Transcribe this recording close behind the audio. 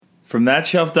From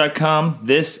thatshelf.com,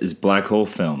 this is Black Hole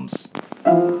Films.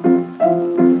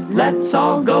 Let's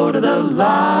all go to the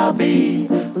lobby.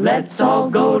 Let's all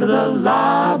go to the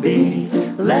lobby.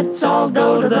 Let's all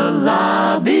go to the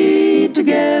lobby to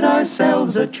get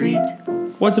ourselves a treat.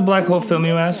 What's a black hole film,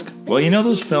 you ask? Well, you know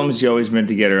those films you always meant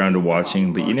to get around to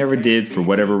watching, but you never did for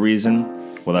whatever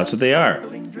reason? Well, that's what they are.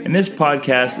 And this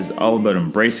podcast is all about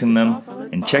embracing them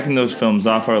and checking those films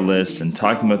off our lists and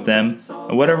talking about them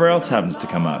and whatever else happens to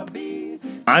come up.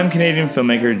 I'm Canadian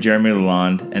filmmaker Jeremy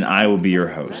Lalonde, and I will be your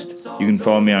host. You can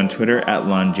follow me on Twitter at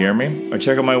LonJeremy, or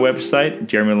check out my website,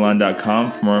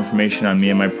 jeremylalonde.com, for more information on me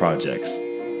and my projects.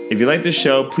 If you like the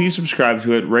show, please subscribe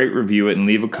to it, rate, review it, and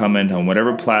leave a comment on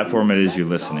whatever platform it is you're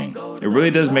listening. It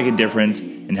really does make a difference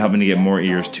in helping to get more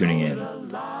ears tuning in.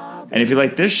 And if you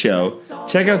like this show,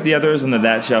 check out the others on the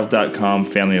thatshelf.com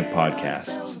family of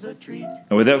podcasts.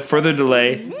 And without further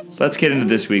delay, let's get into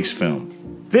this week's film.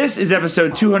 This is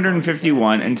episode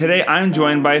 251, and today I'm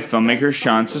joined by filmmaker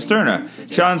Sean Cisterna.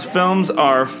 Sean's films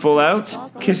are Full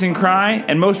Out, Kiss and Cry,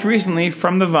 and most recently,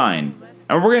 From the Vine.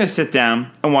 And we're going to sit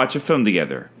down and watch a film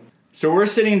together. So we're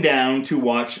sitting down to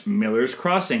watch Miller's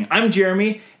Crossing. I'm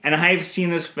Jeremy, and I have seen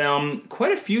this film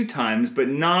quite a few times, but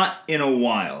not in a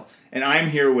while. And I'm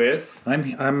here with... I'm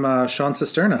Sean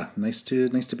Cisterna. Nice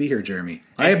to be here, Jeremy.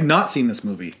 I have not seen this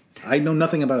movie. I know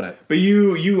nothing about it. But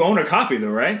you own a copy, though,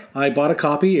 right? I bought a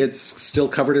copy. It's still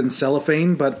covered in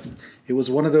cellophane, but it was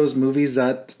one of those movies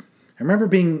that I remember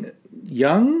being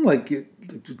young, like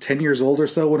 10 years old or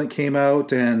so when it came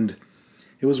out, and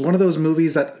it was one of those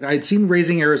movies that I'd seen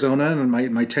Raising Arizona, and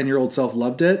my 10-year-old self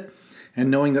loved it, and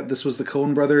knowing that this was the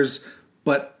Coen brothers,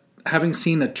 but having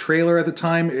seen a trailer at the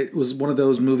time, it was one of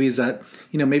those movies that,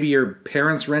 you know, maybe your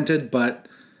parents rented, but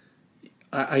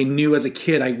I knew as a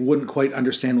kid I wouldn't quite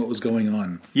understand what was going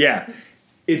on. Yeah.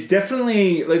 It's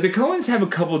definitely, like, the Coens have a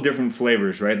couple different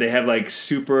flavors, right? They have, like,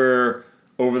 super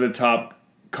over-the-top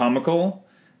comical,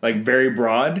 like, very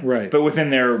broad. Right. But within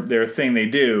their thing they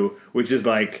do, which is,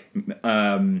 like,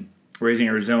 Raising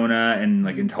Arizona and,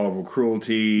 like, Intolerable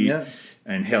Cruelty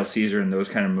and Hail Caesar and those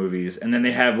kind of movies. And then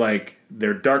they have, like,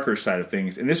 their darker side of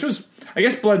things. And this was, I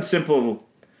guess Blood Simple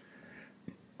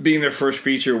being their first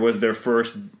feature was their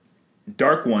first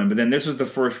dark one, but then this was the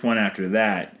first one after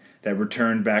that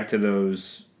returned back to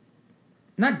those.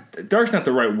 Not dark's not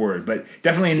the right word, but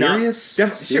definitely serious?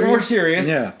 more serious.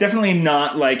 Yeah, definitely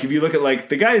not like if you look at like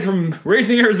the guys from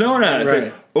Raising Arizona. It's right.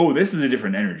 Like, oh, this is a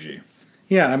different energy.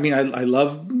 Yeah, I mean, I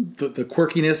love the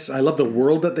quirkiness. I love the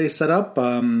world that they set up.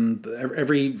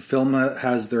 Every film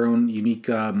has their own unique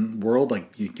world.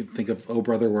 Like you can think of Oh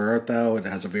Brother, Where Art Thou? It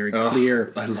has a very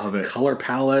clear, I love it, color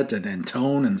palette and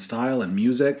tone and style and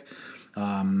music.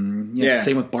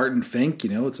 Same with Barton Fink.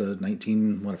 You know, it's a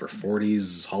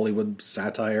 40s Hollywood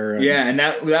satire. And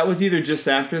that was either just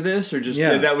after this or just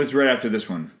that was right after this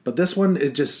one. But this one,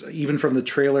 it just, even from the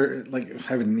trailer, like I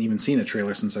haven't even seen a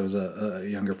trailer since I was a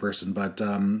younger person, but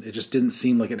it just didn't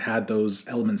seem like it had those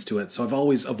elements to it. So I've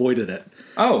always avoided it.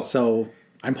 Oh, so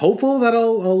I'm hopeful that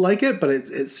I'll like it, but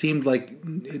it seemed like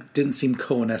it didn't seem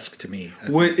Coen-esque to me.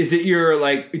 What is it? Your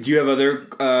like? Do you have other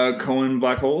Coen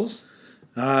black holes?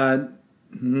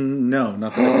 No,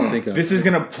 not that I can think of. This is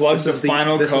going to plug the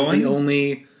final Coen? This is the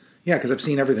only... Yeah, because I've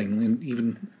seen everything.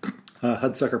 Even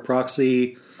Hudsucker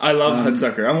Proxy. I love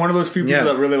Hudsucker. I'm one of those few people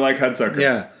that really like Hudsucker.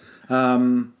 Yeah.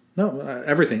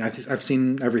 Everything. I've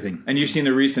seen everything. And you've seen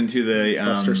the recent, too, the...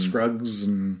 Buster Scruggs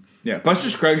and... Yeah, Buster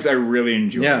Scruggs I really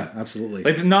enjoy. Yeah, absolutely.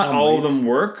 Like, not Tom all Waits. of them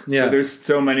work, but there's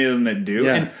so many of them that do.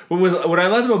 Yeah. And what I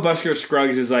loved about Buster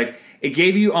Scruggs is, like, it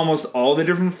gave you almost all the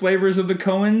different flavors of the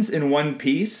Coens in one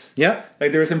piece. Yeah.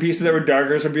 Like, there were some pieces that were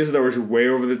darker, some pieces that were way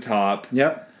over the top.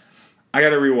 Yep. I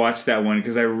gotta rewatch that one,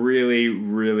 because I really,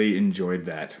 really enjoyed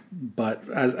that. But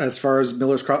as far as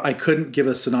Miller's Crossing, I couldn't give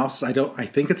a synopsis. I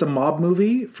think it's a mob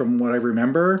movie, from what I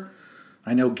remember.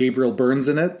 I know Gabriel Byrne's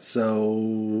in it,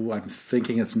 so I'm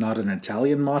thinking it's not an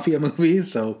Italian mafia movie,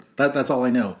 so that's all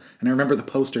I know. And I remember the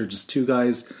poster, just two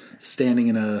guys standing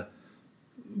in a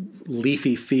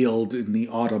leafy field in the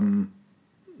autumn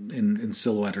in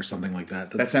silhouette or something like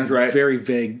that. That sounds right. Very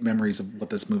vague memories of what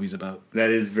this movie's about. That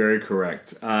is very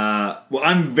correct. Well,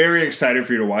 I'm very excited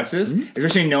for you to watch this,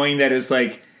 especially knowing that it's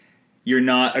like you're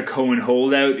not a Coen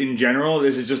holdout in general.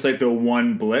 This is just like the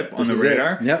one blip on the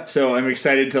radar. Yep. So I'm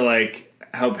excited to like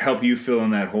help you fill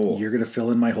in that hole. You're going to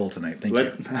fill in my hole tonight. Thank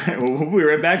you. We'll be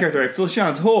right back after I fill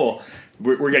Sean's hole.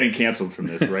 We're getting canceled from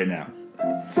this right now.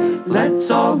 Let's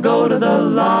all go to the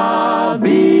lobby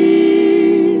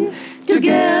to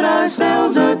get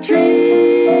ourselves a treat.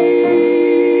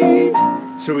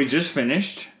 So we just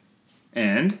finished,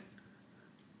 and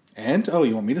oh,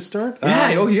 you want me to start?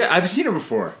 yeah, I've seen it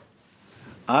before.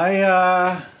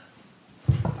 I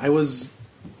was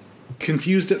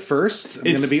confused at first. I'm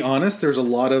going to be honest. There's a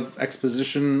lot of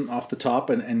exposition off the top,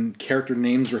 and character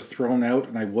names were thrown out,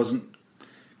 and I wasn't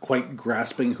quite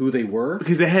grasping who they were.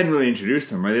 Because they hadn't really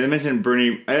introduced them, right? They mentioned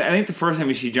Bernie. I think the first time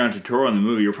you see John Turturro in the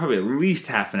movie, you're probably at least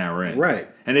half an hour in. Right.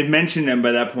 And they've mentioned him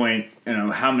by that point,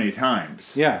 how many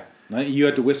times. Yeah. You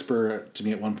had to whisper to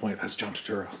me at one point, that's John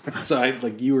Turturro. So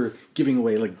you were giving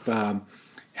away,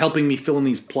 helping me fill in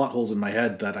these plot holes in my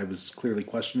head that I was clearly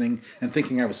questioning and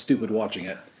thinking I was stupid watching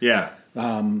it. Yeah.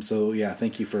 So yeah,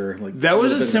 thank you for that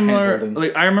was a similar.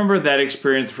 I remember that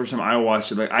experience the first time I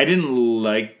watched it. I didn't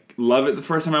love it the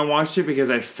first time I watched it because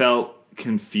I felt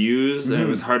confused and it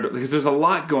was hard because there's a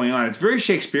lot going on. It's very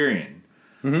Shakespearean,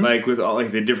 with all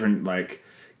the different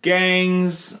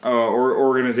gangs or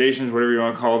organizations, whatever you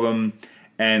want to call them,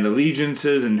 and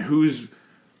allegiances and who's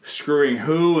screwing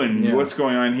who and what's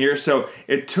going on here. So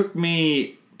it took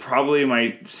me probably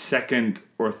my second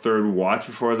or third watch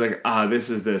before I was like, this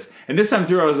is this. And this time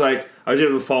through, I was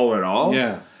able to follow it all.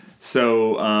 Yeah.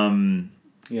 So,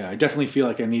 yeah, I definitely feel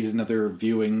like I need another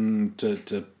viewing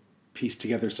to piece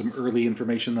together some early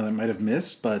information that I might have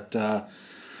missed. But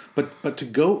to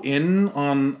go in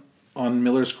on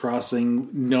Miller's Crossing,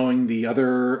 knowing the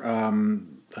other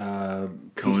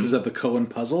pieces of the Coen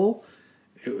puzzle,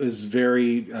 it was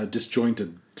very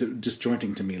disjointing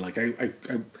to me.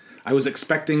 I was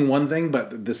expecting one thing,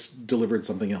 but this delivered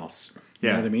something else. You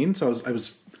know what I mean? So I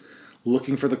was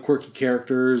looking for the quirky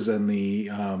characters and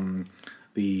the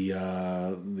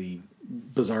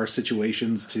bizarre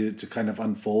situations to kind of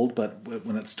unfold. But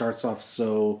when it starts off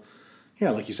so,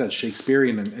 like you said,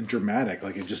 Shakespearean and dramatic,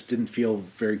 it just didn't feel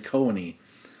very Coen-y.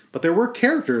 But there were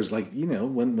characters when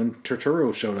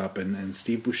Turturro showed up and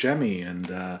Steve Buscemi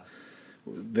and.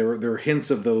 There were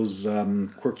hints of those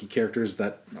quirky characters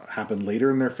that happened later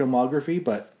in their filmography,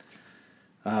 but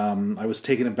I was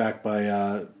taken aback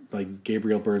by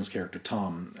Gabriel Byrne's character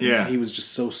Tom. Yeah, he was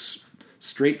just so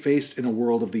straight-faced in a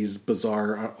world of these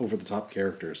bizarre, over-the-top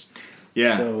characters.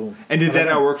 Yeah. So, and did that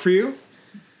not work for you?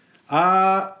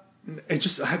 I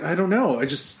don't know.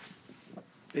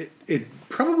 It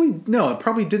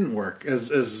probably didn't work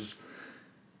as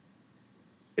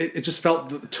it just felt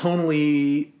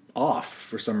tonally off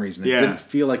for some reason. It didn't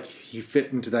feel like he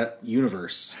fit into that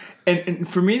universe. And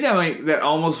for me, that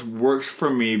almost works for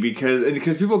me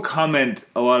because people comment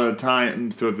a lot of the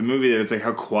time throughout the movie that it's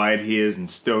how quiet he is and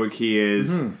stoic he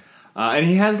is, and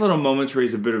he has little moments where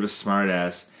he's a bit of a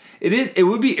smartass. It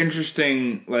would be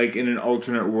interesting, in an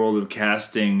alternate world of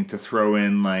casting, to throw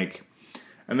in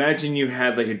imagine you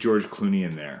had a George Clooney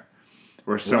in there,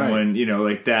 or someone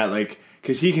like that,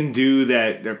 because he can do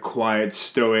that quiet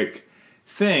stoic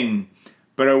thing,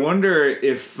 but I wonder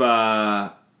if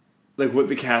what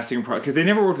the casting because they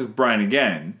never worked with Brian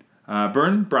again.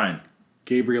 Gabriel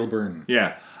Byrne.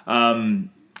 Yeah. So I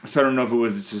don't know if it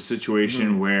was just a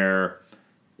situation where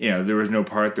there was no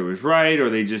part that was right, or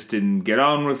they just didn't get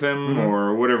on with him,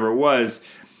 or whatever it was.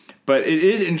 But it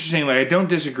is interesting. I don't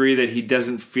disagree that he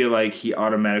doesn't feel like he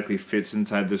automatically fits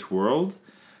inside this world.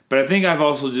 But I think I've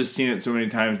also just seen it so many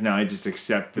times now. I just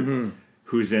accept that.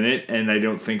 Who's in it, and I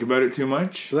don't think about it too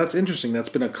much. So that's interesting. That's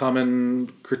been a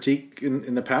common critique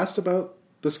in the past about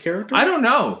this character? I don't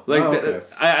know. Okay.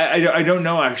 I don't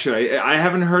know, actually. I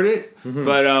haven't heard it,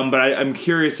 but I'm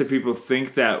curious if people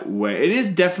think that way. It is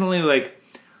definitely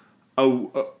a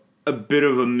bit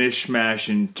of a mishmash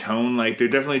in tone. They're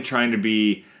definitely trying to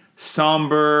be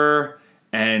somber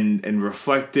and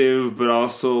reflective, but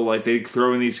also they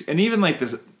throw in these, and even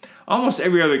this, almost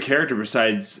every other character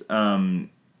besides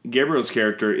Gabriel's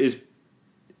character is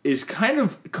kind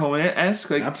of Coen-esque.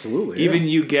 Absolutely. Even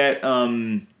you get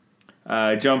John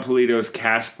Polito's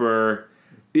Casper,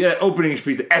 opening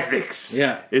speech, the ethics.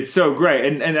 Yeah. It's so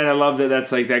great. And I love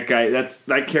that's that guy,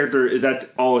 that character, that's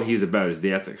all he's about is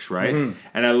the ethics, right? And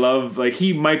I love,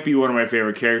 he might be one of my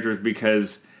favorite characters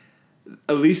because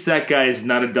at least that guy is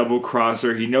not a double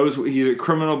crosser. He knows he's a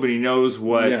criminal, but he knows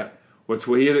what's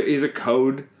what. He's a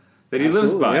code that he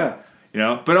lives by. Yeah.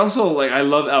 But also I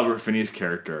love Albert Finney's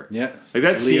character. Yeah,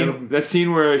 that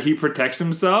scene where he protects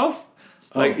himself.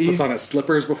 Puts on his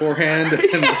slippers beforehand.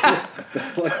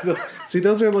 And see,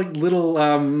 those are little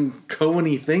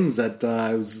Coen-y things that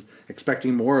I was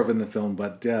expecting more of in the film.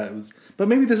 But it was. But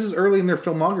maybe this is early in their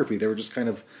filmography. They were just kind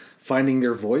of finding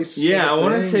their voice. Yeah, I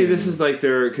want to say this is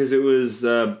their, because it was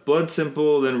Blood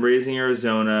Simple, then Raising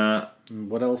Arizona.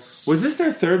 What else? Was this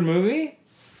their third movie?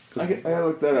 I gotta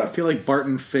look that up. I feel like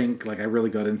Barton Fink, I really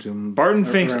got into him. Barton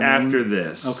Fink's after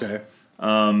this. Okay.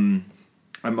 I'm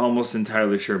almost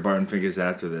entirely sure Barton Fink is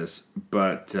after this,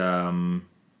 but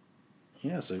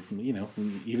Yeah, so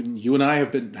even you and I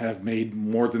have made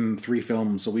more than 3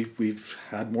 films, so we've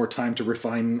had more time to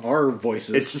refine our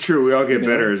voices. It's true. We all get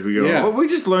better as we go. Yeah. Well, we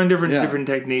just learn different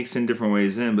techniques and different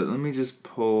ways in. But let me just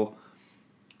pull.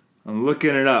 I'm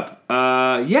looking it up.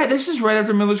 This is right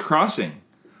after Miller's Crossing.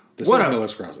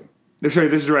 Miller's Crossing. Sorry,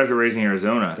 this is right after Raising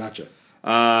Arizona. Gotcha.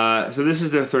 So this is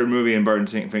their 3rd movie, and Barton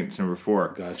Fink's number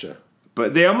 4. Gotcha.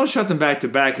 But they almost shot them back to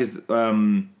back because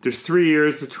there's 3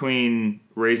 years between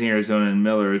Raising Arizona and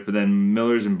Miller's, but then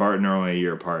Miller's and Barton are only a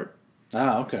year apart.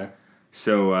 Ah, okay.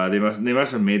 So they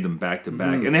must have made them back to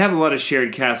back, and they have a lot of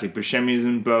shared cast. Like Buscemi's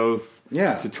in both.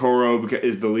 Yeah. Totoro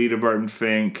is the lead of Barton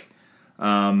Fink.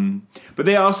 But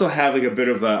they also have like a bit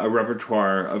of a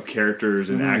repertoire of characters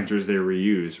and actors they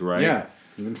reuse, right? Yeah.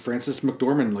 Even Frances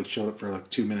McDormand showed up for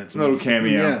 2 minutes. A little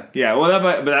cameo. Yeah. Well,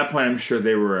 by that point, I'm sure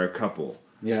they were a couple.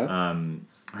 Yeah.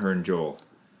 Her and Joel.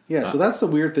 Yeah, so that's the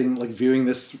weird thing, viewing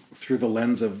this through the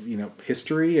lens of,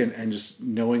 history and just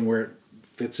knowing where it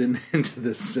fits into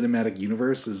this cinematic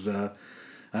universe is,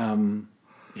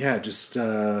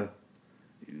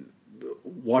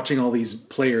 watching all these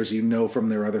players from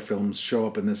their other films show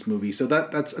up in this movie. So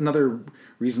that's another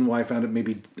reason why I found it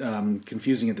maybe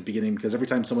confusing at the beginning, because every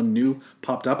time someone new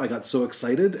popped up, I got so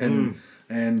excited and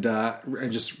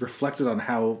just reflected on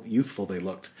how youthful they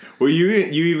looked. Well, you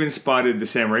even spotted the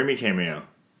Sam Raimi cameo.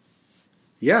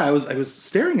 Yeah, I was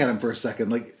staring at him for a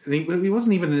second. He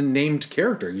wasn't even a named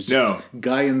character. He was just a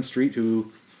guy in the street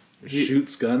who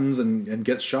shoots guns and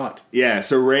gets shot. Yeah,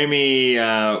 so Raimi,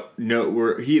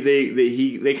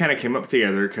 they kind of came up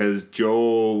together because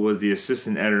Joel was the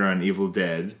assistant editor on Evil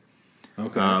Dead.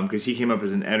 Okay. Because he came up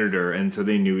as an editor, and so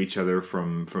they knew each other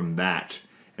from that.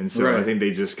 And so I think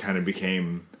they just kind of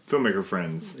became filmmaker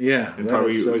friends. Yeah, and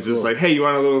probably it was just like, hey, you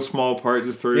want a little small part?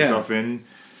 Just throw yourself in.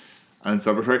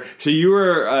 Uncelebratory. So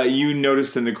you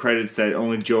noticed in the credits that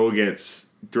only Joel gets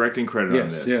directing credit on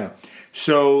this. Yeah.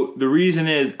 So the reason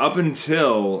is, up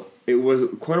until it was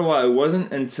quite a while, it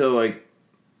wasn't until like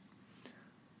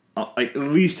at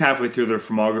least halfway through their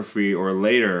filmography or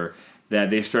later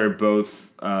that they started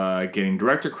both getting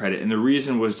director credit, and the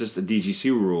reason was just the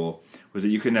DGC rule was that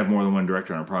you couldn't have more than one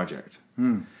director on a project.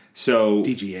 So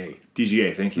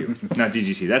DGA, thank you. Not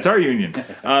DGC. That's our union.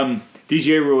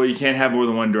 DGA rule, you can't have more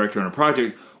than one director on a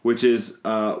project, which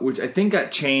I think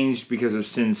got changed because of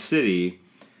Sin City,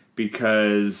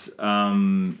 because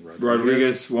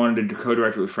Rodriguez wanted to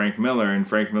co-direct it with Frank Miller, and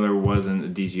Frank Miller wasn't a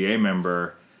DGA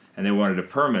member, and they wanted to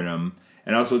permit him.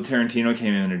 And also Tarantino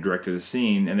came in and directed the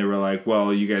scene, and they were like,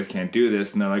 well, you guys can't do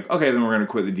this. And they're like, okay, then we're going to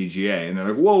quit the DGA. And they're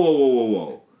like,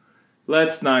 whoa.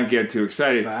 Let's not get too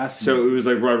excited. So it was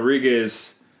like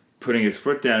Rodriguez putting his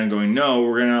foot down and going, no,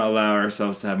 we're going to allow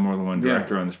ourselves to have more than one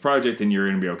director on this project, and you're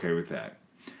going to be okay with that.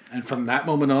 And from that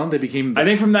moment on, they became... I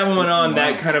think from that moment on,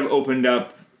 that kind of opened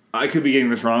up... I could be getting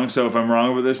this wrong, so if I'm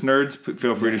wrong with this, nerds,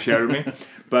 feel free to shout at me.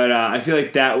 But I feel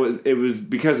like it was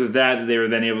because of that they were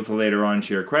then able to later on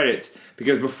share credits.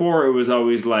 Because before, it was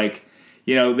always like,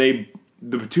 the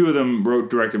two of them wrote,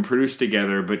 directed, and produced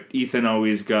together, but Ethan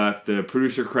always got the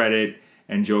producer credit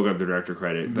and Joel got the director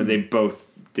credit. Mm-hmm. But they both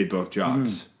did both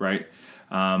jobs, right?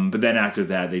 But then after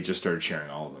that, they just started sharing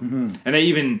all of them. Mm-hmm. And they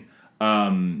even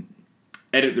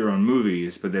edit their own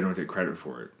movies, but they don't take credit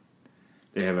for it.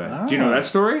 They have a... Do you know that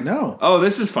story? No. Oh,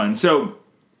 this is fun. So,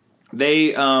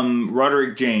 they...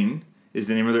 Roderick Jane is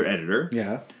the name of their editor.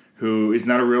 Yeah. Who is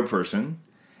not a real person.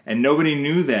 And nobody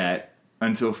knew that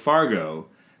until Fargo,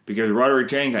 because Roderick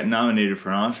Jane got nominated for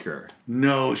an Oscar.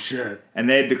 No shit. And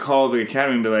they had to call the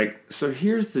Academy and be like, so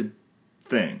here's the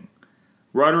thing.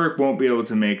 Roderick won't be able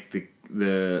to make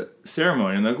the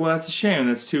ceremony. And they're like, well, that's a shame.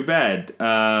 That's too bad.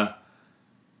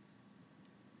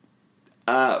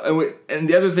 And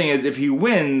the other thing is, if he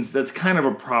wins, that's kind of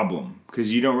a problem,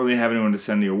 because you don't really have anyone to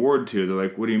send the award to. They're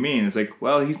like, what do you mean? It's like,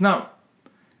 well, he's not...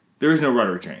 There is no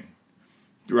Roderick Jane.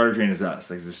 Roderick Jane is us.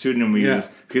 Like, the pseudonym we use,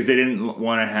 because they didn't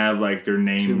want to have, like, their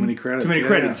name... Too many credits.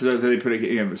 So they put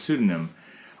a pseudonym.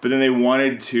 But then they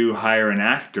wanted to hire an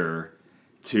actor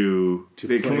can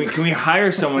we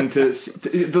hire someone to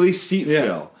at least seat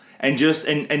fill? And just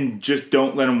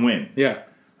don't let him win. Yeah.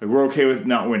 Like, we're okay with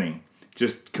not winning.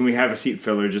 Just, can we have a seat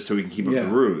filler just so we can keep up the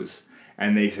ruse?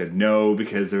 And they said no,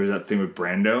 because there was that thing with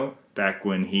Brando back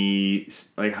when he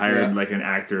hired like an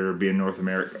actor to be a North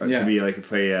American to be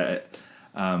play a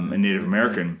Native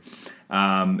American,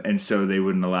 and so they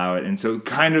wouldn't allow it. And so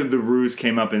kind of the ruse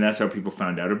came up, and that's how people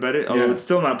found out about it. Although it's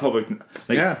still not public.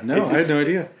 I had no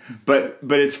idea. But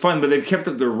it's fun. But they've kept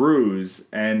up the ruse,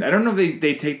 and I don't know if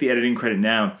they take the editing credit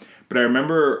now. But I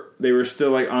remember they were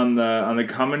still like on the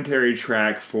commentary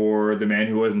track for The Man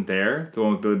Who Wasn't There, the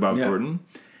one with Billy Bob Thornton.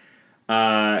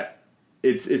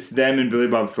 it's them and Billy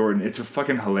Bob Thornton. It's a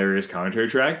fucking hilarious commentary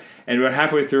track. And about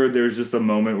halfway through, there's just a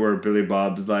moment where Billy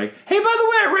Bob's like, "Hey, by the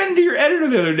way, I ran into your editor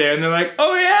the other day," and they're like,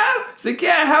 "Oh yeah?" It's like,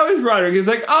 "Yeah, how is Roderick?" He's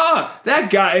like, that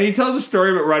guy," and he tells a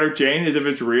story about Roderick Jane as if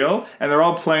it's real, and they're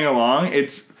all playing along.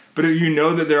 But if you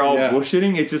know that they're all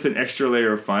bullshitting, it's just an extra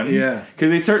layer of fun. Yeah, because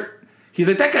they start. He's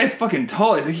like, "That guy's fucking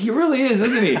tall." He's like, "He really is,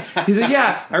 isn't he?" He's like,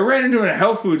 "Yeah, I ran into him in a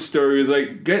health food store." He was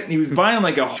like, he was buying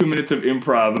like 2 minutes of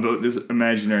improv about this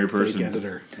imaginary person. fake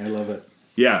editor. I love it.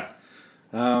 Yeah.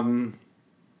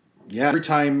 Yeah. Every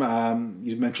time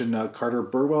you mentioned Carter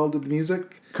Burwell did the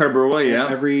music. Carter Burwell, yeah.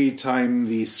 Every time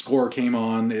the score came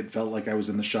on, it felt like I was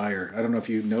in the Shire. I don't know if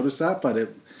you noticed that, but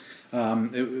it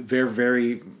very,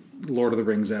 very Lord of the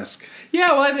Rings-esque.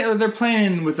 Yeah, well, I think they're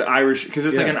playing with the Irish, because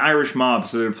it's like an Irish mob,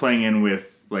 so they're playing in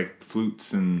with like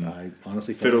flutes and I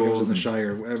honestly felt like I was in the and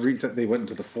Shire. Every time they went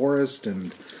into the forest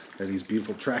and had these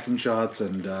beautiful tracking shots,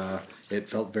 and it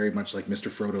felt very much like Mr.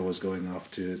 Frodo was going off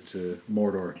to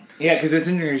Mordor. Yeah, because it's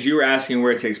interesting, because you were asking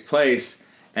where it takes place,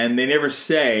 and they never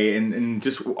say, and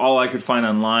just all I could find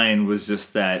online was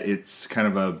just that it's kind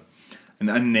of an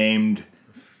unnamed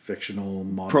Fictional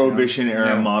mob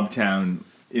Prohibition-era mob town.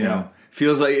 You know,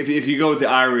 feels like if you go with the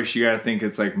Irish, you got to think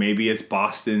it's like maybe it's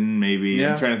Boston, maybe.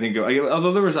 Yeah. I'm trying to think of,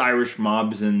 although there was Irish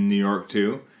mobs in New York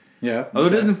too. Yeah. Although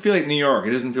it doesn't feel like New York.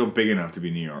 It doesn't feel big enough to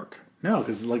be New York. No,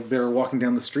 because like they were walking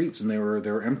down the streets and they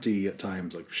were empty at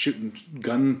times. Like shooting,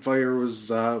 gunfire was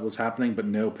happening, but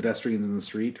no pedestrians in the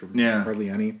street. Or hardly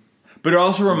any. But it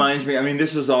also reminds me, I mean,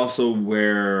 this was also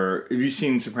where, have you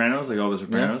seen Sopranos? Like all the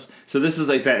Sopranos? Yeah. So this is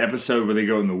like that episode where they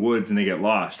go in the woods and they get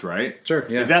lost, right? Sure,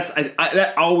 yeah. Like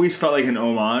that always felt like an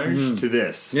homage to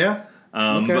this. Yeah.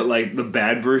 But like the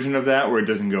bad version of that where it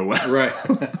doesn't go well. Right.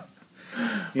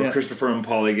 Where Christopher and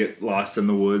Polly get lost in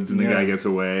the woods and the guy gets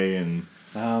away. And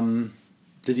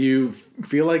did you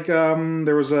feel like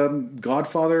there was a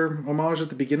Godfather homage at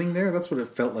the beginning there? That's what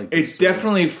it felt like. It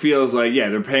definitely feels like,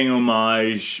 they're paying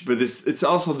homage, but it's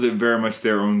also very much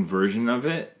their own version of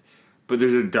it. But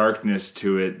there's a darkness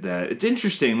to it that it's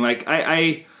interesting. Like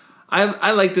I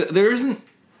like there isn't.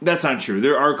 That's not true.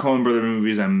 There are Coen Brother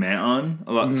movies I'm met on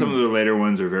a lot. Mm-hmm. Some of the later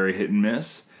ones are very hit and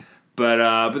miss,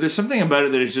 but there's something about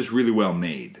it that is just really well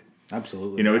made.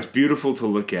 Absolutely. It's beautiful to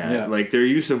look at. Yeah. Like their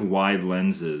use of wide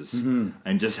lenses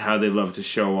and just how they love to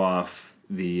show off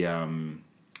the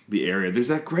area. There's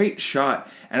that great shot,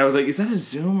 and I was like, is that a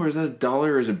zoom or is that a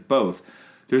dollar or is it both?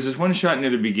 There's this one shot near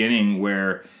the beginning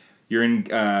where you're in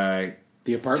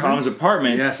the apartment? Tom's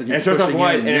apartment. Yes, and it starts off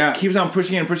wide, and it keeps on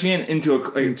pushing in into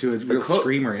a real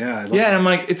screamer. Yeah, I love that. And I'm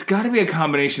like, it's got to be a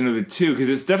combination of the two because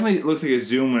it definitely looks like a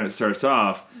zoom when it starts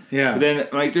off. Yeah. But then,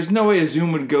 like, there's no way a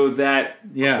zoom would go that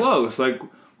close. Like,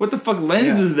 what the fuck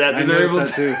lens is that? I noticed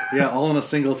that too. Yeah, all in a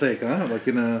single take, huh? Like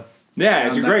in a... Yeah,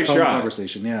 it's a great shot.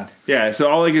 Conversation, yeah. Yeah, so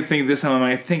all I could think this time, I'm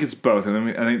like, I think it's both. I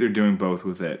think they're doing both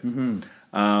with it. Mm-hmm.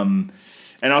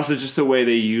 And also just the way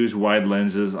they use wide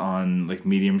lenses on, like,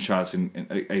 medium shots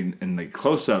and like,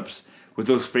 close-ups with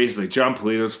those faces, like John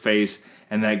Polito's face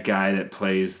and that guy that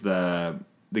plays the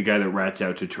guy that rats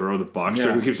out Totoro, the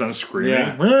boxer who keeps on screaming.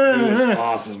 Yeah, it was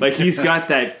awesome. Like, he's got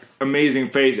that amazing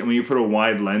face, and when you put a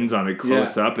wide lens on it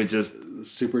close up, it just...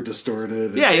 super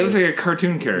distorted. Yeah, he looks like a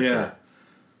cartoon character. Yeah.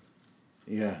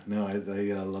 Yeah, no, I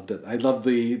loved it. I love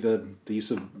the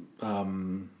use of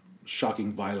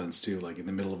shocking violence, too, like in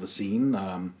the middle of a scene.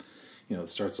 It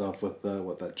starts off with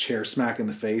that chair smack in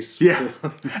the face. Yeah.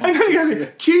 And then he goes,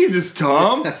 Jesus,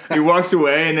 Tom! He walks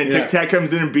away, and then Tic Tac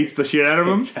comes in and beats the shit out of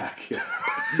him. Tic Tac, yeah.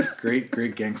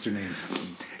 Great gangster names.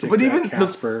 Tic Tac,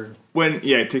 Casper.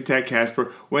 Tic Tac,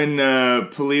 Casper. When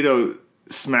Polito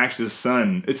smacks his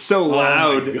son, it's so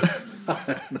loud.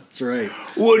 That's right.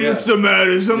 What's the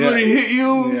matter? Somebody hit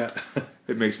you? Yeah.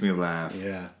 It makes me laugh.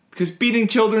 Yeah. Because beating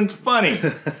children's funny.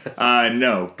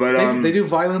 No, but they do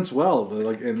violence well. They're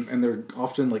like, and they're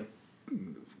often like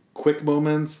quick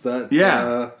moments that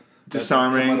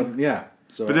disarming.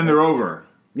 So, but then they're over.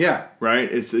 Yeah. Right.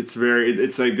 It's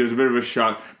like there's a bit of a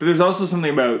shock, but there's also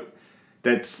something about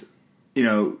that's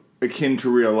akin to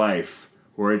real life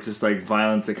where it's just like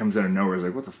violence that comes out of nowhere. It's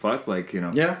like what the fuck, like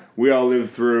we all lived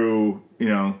through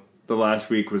the last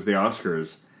week was the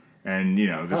Oscars. And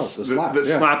the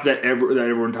slap that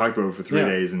everyone talked about for 3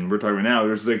 days, and we're talking about now.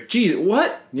 There's like, geez,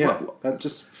 what? Yeah, that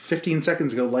just 15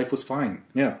 seconds ago, life was fine.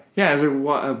 Yeah, I was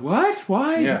like, what?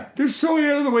 Why? Yeah, there's so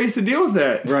many other ways to deal with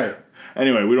that. Right.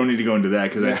 Anyway, we don't need to go into that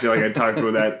because I feel like I talked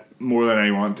about that more than I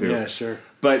want to. Yeah, sure.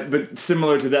 But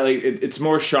similar to that, like it's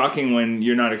more shocking when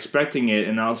you're not expecting it,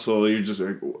 and also you're just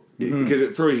like because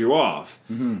it throws you off.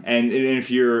 Mm-hmm. And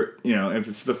if you're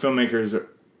if the filmmakers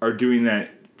are doing that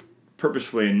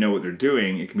purposefully and know what they're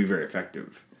doing, it can be very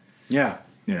effective. Yeah.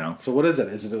 You know. So what is it?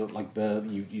 Is it like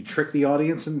you trick the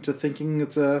audience into thinking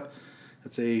it's a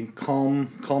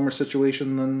calmer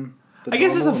situation than I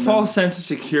guess it's a normal, false sense of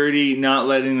security, not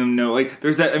letting them know. Like,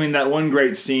 there's that. I mean, that one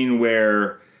great scene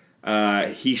where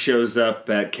he shows up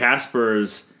at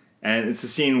Casper's, and it's a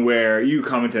scene where you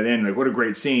commented in, like, what a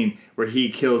great scene where he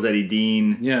kills Eddie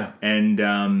Dean. Yeah, and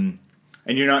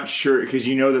you're not sure because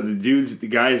you know that the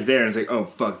guy's there, and it's like, oh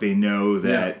fuck, they know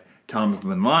that Tom's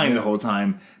been lying the whole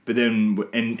time. But then,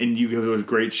 and you have those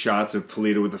great shots of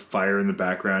Polito with the fire in the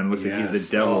background. It looks like he's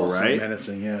the devil, right? So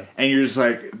menacing, yeah. And you're just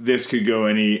like, this could go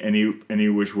any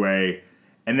which way.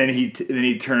 And then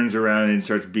he turns around and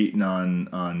starts beating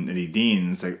on Eddie Dean.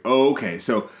 And it's like, oh, okay.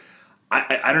 So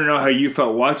I don't know how you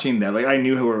felt watching that. Like, I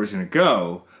knew where it was going to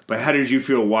go, but how did you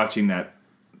feel watching that?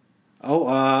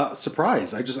 Oh,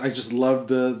 surprise! I just loved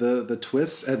the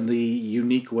twists and the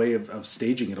unique way of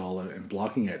staging it all and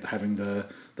blocking it, having the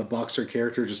boxer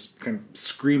character just kind of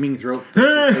screaming throughout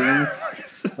the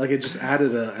scene. Like, it just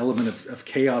added an element of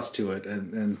chaos to it,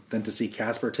 and then to see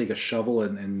Casper take a shovel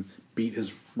and beat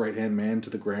his right hand man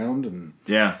to the ground, and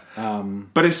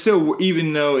but it's still,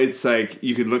 even though it's like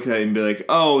you could look at it and be like,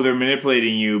 oh, they're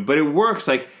manipulating you, but it works.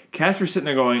 Like, Casper's sitting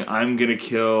there going, I'm gonna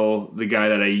kill the guy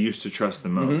that I used to trust the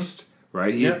most.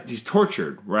 Right, he's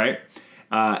tortured, right,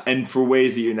 and for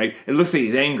ways that you like. It looks like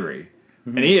he's angry,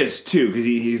 and he is too, because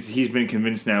he's been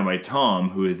convinced now by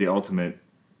Tom, who is the ultimate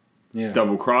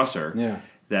double crosser,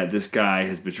 that this guy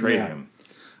has betrayed him.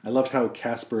 I loved how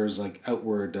Casper's like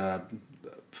outward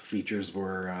features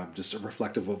were just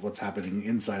reflective of what's happening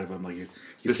inside of him. Like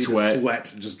you see the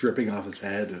sweat just dripping off his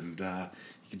head, and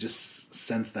you could just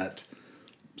sense that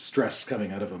stress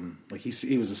coming out of him. Like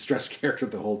he was a stressed character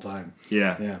the whole time.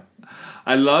 Yeah.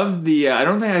 I love the. I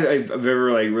don't think I've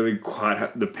ever like really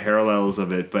caught the parallels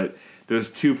of it, but there's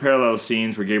two parallel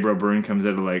scenes where Gabriel Byrne comes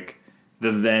out of like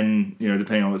the then,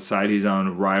 depending on what side he's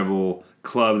on, rival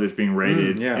club that's being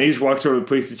raided, and he just walks over to the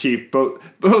police chief. Both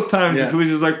times the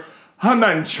police is like, I'm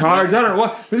not in charge. I don't know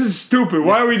what. This is stupid.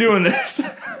 Why are we doing this?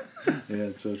 Yeah,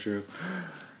 it's so true.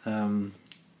 Yeah,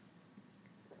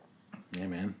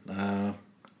 man.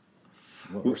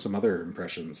 What were some other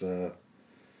impressions?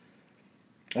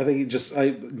 I think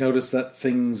I noticed that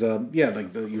things, like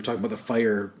you were talking about the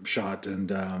fire shot,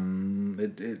 and I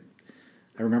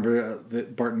remember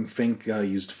that Barton Fink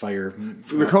used fire.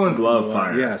 The Coens love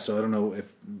fire. Yeah, so I don't know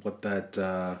what that.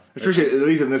 Especially at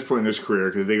least at this point in his career,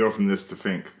 because they go from this to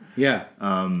Fink. Yeah,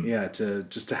 to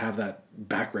have that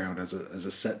background as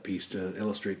a set piece to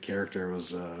illustrate character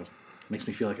was. Makes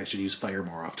me feel like I should use fire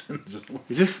more often.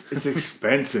 It's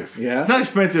expensive. Yeah, it's not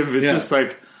expensive. It's just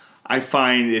like, I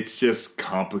find it's just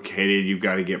complicated. You've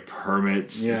got to get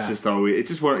permits. Yeah. It's just always. It's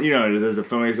just one. As a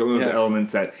filmmaker, it's one of those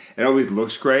elements that it always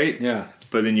looks great. Yeah.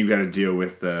 But then you've got to deal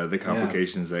with the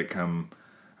complications that come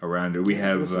around it. We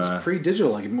have this is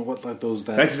pre-digital. Like those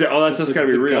all that stuff's got to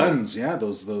be real. Guns,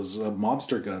 those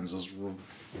mobster guns. Those.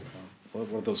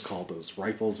 What are those called? Those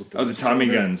rifles with the Tommy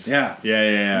guns. Yeah.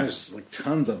 There's like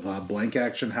tons of blank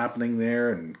action happening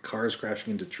there, and cars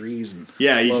crashing into trees and you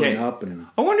blowing can't. up. And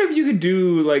I wonder if you could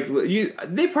do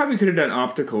they probably could have done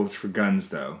opticals for guns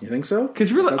though. You think so?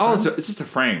 Because really, it's just a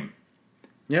frame.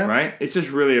 Yeah. Right. It's just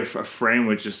really a frame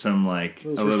with just some like a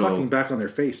little reflecting back on their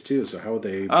face too. So how would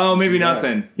they? Oh, maybe not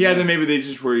then. Yeah, then maybe they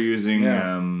just were using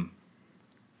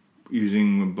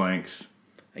using blanks.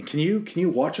 And can you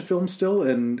watch a film still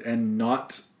and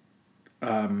not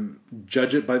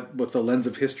judge it with the lens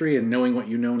of history and knowing what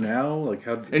you know now? Like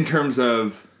how in terms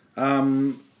of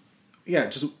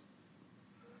just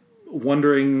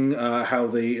wondering how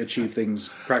they achieve things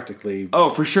practically. Oh,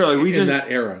 for sure. Like in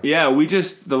that era. Yeah,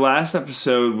 the last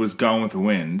episode was Gone with the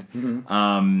Wind,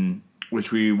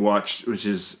 which we watched.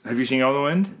 Have you seen Gone with the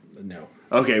Wind? No.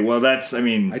 Okay, well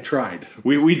I tried.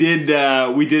 We did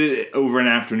it over an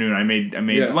afternoon. I made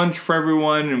lunch for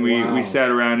everyone, and we sat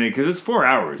around it because it's 4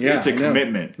 hours. Yeah, it's a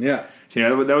commitment. Yeah,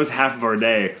 so, that was half of our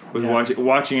day was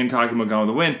watching and talking about Gone with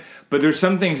the Wind. But there's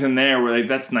some things in there where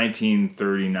that's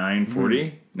 1939, 40,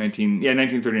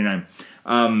 1939.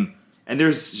 And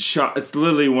there's shot. It's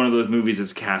literally one of those movies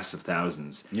that's cast of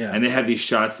thousands. Yeah, and they have these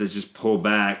shots that just pull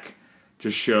back to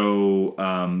show,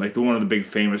 one of the big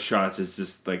famous shots is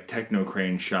this like techno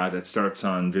crane shot that starts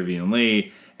on Vivian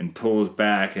Leigh and pulls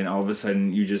back, and all of a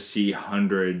sudden you just see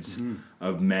hundreds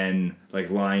of men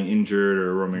like lying injured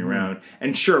or roaming around,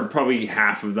 and sure, probably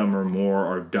half of them or more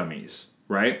are dummies,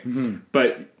 right?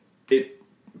 But it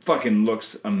fucking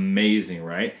looks amazing,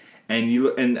 right?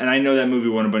 And I know that movie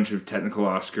won a bunch of technical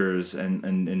Oscars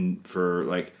and for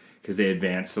like. Because they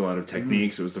advanced a lot of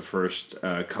techniques. It was the first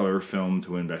color film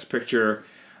to win Best Picture.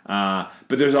 But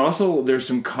there's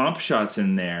some comp shots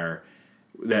in there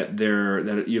that you're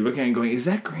looking at and going, is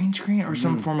that green screen or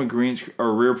some form of green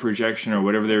or rear projection or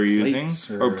whatever they were using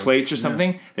or plates or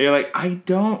something? That you're like, I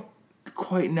don't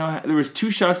quite know. There was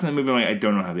 2 shots in the movie. I'm like, I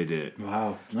don't know how they did it.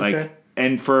 Wow. Okay. Like,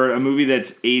 and for a movie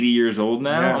that's 80 years old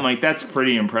now, I'm like, that's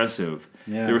pretty impressive.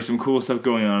 Yeah. There was some cool stuff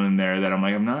going on in there that I'm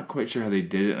like, I'm not quite sure how they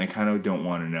did it, and I kind of don't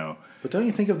want to know. But don't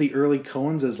you think of the early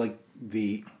Coens as like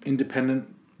the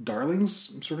independent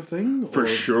darlings sort of thing? For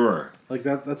sure. Like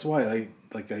that's why I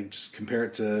just compare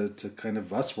it to kind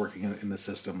of us working in the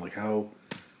system. Like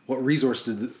what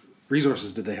resources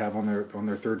did they have on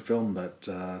their third film that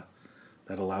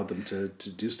allowed them to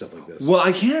do stuff like this? Well,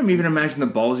 I can't even imagine the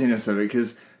ballsiness of it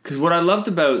because what I loved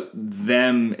about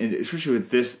them, especially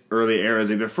with this early era, is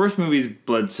like their first movie is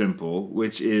Blood Simple,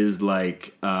 which is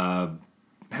like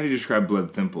how do you describe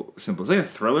Blood Simple? It's like a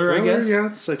thriller, I guess.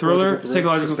 Yeah,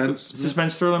 psychological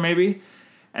suspense thriller, maybe.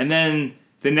 And then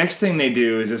the next thing they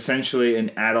do is essentially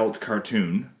an adult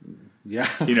cartoon. Yeah,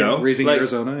 you know, Raising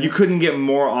Arizona. Yeah. You couldn't get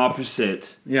more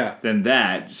opposite than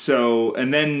that. So,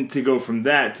 and then to go from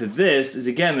that to this is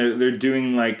again they're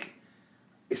doing like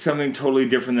something totally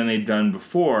different than they'd done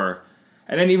before.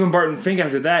 And then even Barton Fink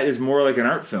after that is more like an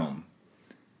art film.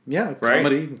 Yeah, right?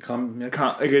 comedy.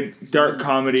 Like a dark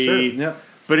comedy. Sure, yeah.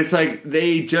 But it's like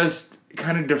they just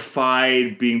kind of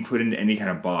defied being put into any kind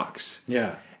of box.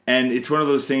 Yeah. And it's one of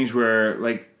those things where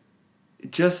like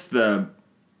just the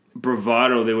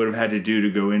bravado they would have had to do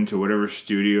to go into whatever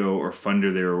studio or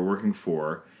funder they were working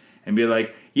for and be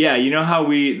like, yeah, you know how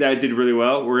that did really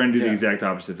well? We're going to do the exact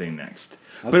opposite thing next.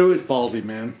 But it was ballsy,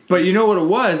 man. But you know what it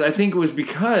was? I think it was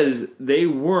because they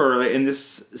were, and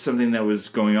this is something that was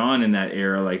going on in that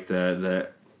era, like the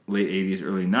late 80s,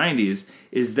 early 90s,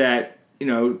 is that, you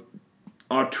know,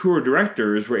 auteur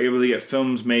directors were able to get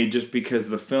films made just because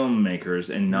of the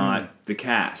filmmakers and not the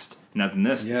cast. Nothing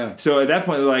this. Yeah. So at that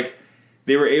point, they're like,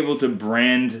 they were able to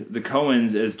brand the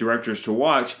Coens as directors to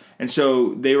watch, and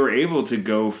so they were able to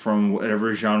go from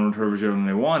whatever genre to genre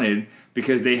they wanted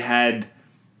because they had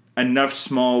enough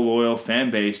small loyal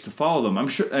fan base to follow them. I'm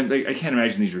sure. I can't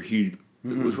imagine these were huge.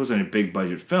 It wasn't a big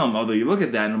budget film. Although you look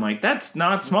at that and I'm like, that's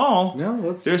not small.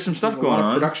 No, there's some stuff a going lot of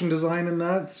on. Production design in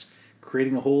that. It's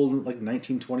creating a whole like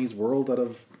 1920s world out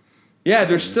of. Yeah,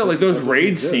 there's still like those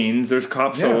raid scenes. There's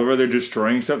cops all over. They're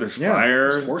destroying stuff. There's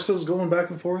fire. There's horses going back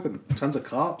and forth and tons of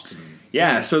cops.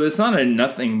 So it's not a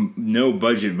no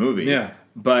budget movie. Yeah.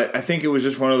 But I think it was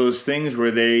just one of those things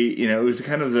where they, you know, it was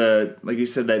kind of the, like you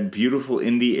said, that beautiful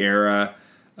indie era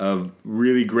of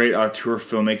really great auteur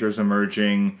filmmakers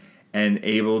emerging and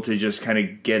able to just kind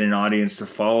of get an audience to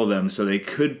follow them so they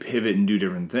could pivot and do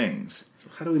different things. So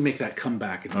how do we make that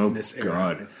comeback in this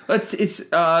era? It's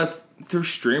through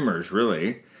streamers,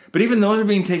 really. But even those are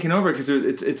being taken over because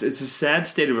it's a sad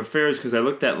state of affairs because I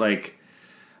looked at like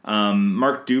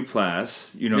Mark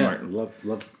Duplass, you know, Mark.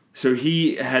 Love. So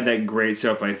he had that great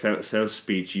South by South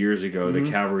speech years ago, The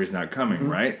Cavalry's Not Coming,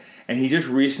 right? And he just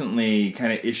recently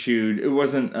kind of issued, it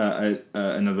wasn't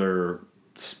another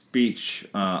speech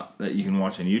that you can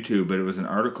watch on YouTube, but it was an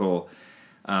article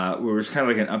where it was kind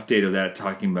of like an update of that,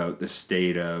 talking about the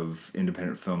state of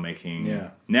independent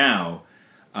filmmaking now.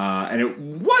 And it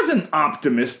wasn't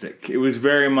optimistic. It was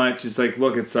very much, it's like,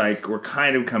 look, it's like we're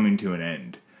kind of coming to an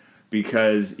end.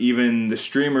 Because even the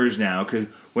streamers now, because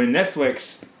when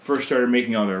Netflix first started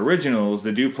making all their originals,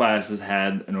 the Duplasses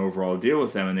had an overall deal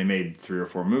with them, and they made 3 or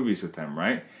 4 movies with them,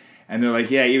 right? And they're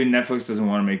like, yeah, even Netflix doesn't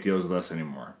want to make deals with us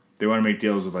anymore. They want to make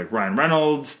deals with like Ryan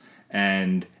Reynolds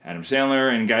and Adam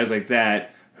Sandler and guys like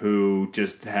that who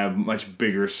just have much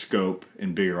bigger scope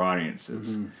and bigger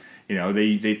audiences. You know,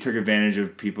 they took advantage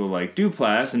of people like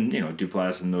Duplass, and, you know,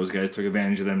 Duplass and those guys took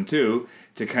advantage of them too,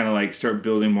 to kind of like start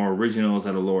building more originals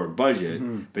at a lower budget.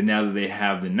 But now that they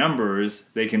have the numbers,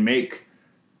 they can make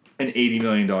an $80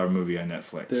 million movie on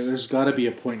Netflix. There's got to be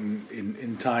a point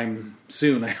in time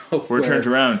soon, I hope, where it turns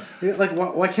around. Like,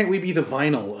 why can't we be the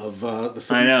Vinyl of the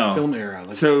film era?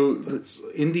 Like, so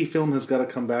indie film has got to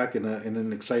come back in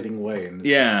an exciting way. And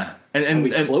and are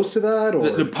we close to that?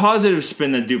 Or the positive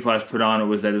spin that Duplass put on it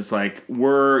was that it's like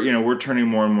we're turning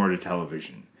more and more to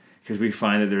television because we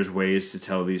find that there's ways to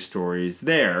tell these stories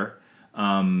there.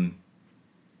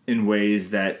 In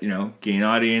ways that, you know, gain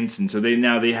audience, and so they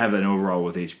have an overall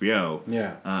with HBO,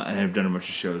 and have done a bunch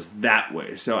of shows that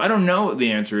way. So I don't know what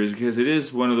the answer is because it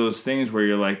is one of those things where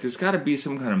you're like, there's got to be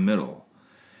some kind of middle,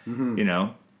 you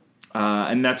know,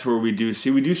 and that's where we do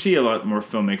see a lot more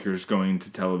filmmakers going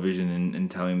to television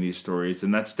and telling these stories,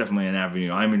 and that's definitely an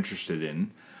avenue I'm interested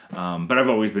in. But I've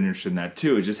always been interested in that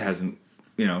too. It just hasn't,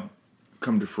 you know,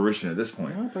 come to fruition at this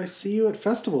point. Yeah, but I see you at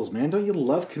festivals, man. Don't you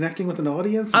love connecting with an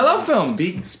audience? I love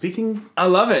films. Speaking. I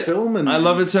love it. Film and I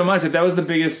love it so much. Like, that was the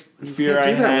biggest fear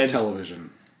I do that had. with television.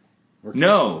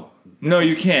 No,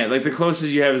 you can't. Like, the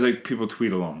closest you have is like people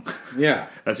tweet along. Yeah,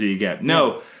 That's what you get.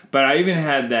 No, but I even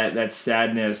had that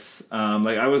sadness.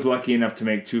 Like, I was lucky enough to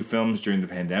make 2 films during the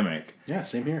pandemic. yeah,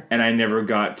 same here. And I never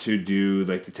got to do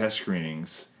like the test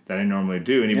screenings that I normally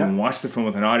do, and even watch the film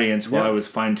with an audience while I was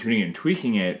fine tuning it and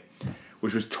tweaking it,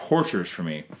 which was torturous for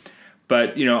me.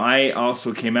 But I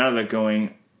also came out of that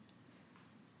going,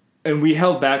 and we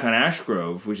held back on Ash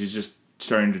Grove, which is just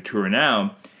starting to tour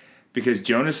now, because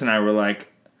Jonas and I were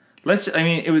like,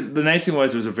 it was the nice thing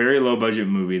was it was a very low budget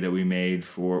movie that we made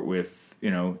with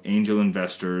angel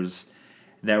investors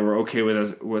that were okay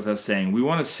with us saying we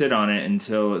want to sit on it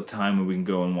until a time when we can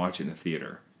go and watch it in a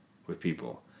theater with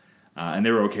people. And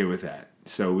they were okay with that.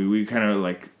 So we kind of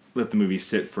like let the movie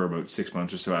sit for about 6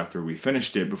 months or so after we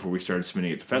finished it before we started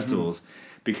submitting it to festivals.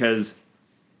 Because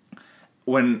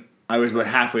when I was about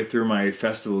halfway through my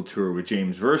festival tour with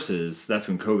James Versus, that's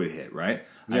when COVID hit, right?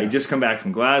 Yeah. I had just come back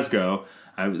from Glasgow.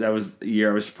 That was the year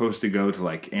I was supposed to go to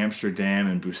like Amsterdam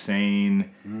and Busan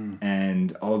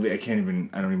and all the I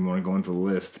don't even want to go into the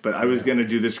list, but I was going to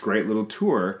do this great little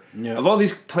tour of all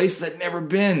these places I'd never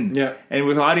been and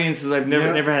with audiences I've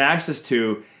never had access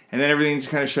to, and then everything just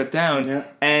kind of shut down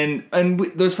and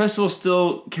those festivals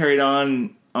still carried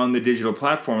on the digital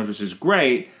platforms, which is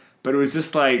great, but it was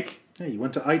just like, yeah, you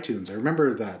went to iTunes. I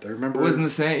remember that. It wasn't the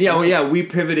same. Yeah, well, yeah, we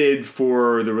pivoted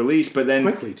for the release, but then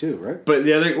quickly too, right? But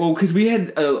the other, because we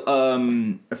had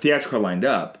a theatrical lined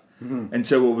up, and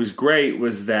so what was great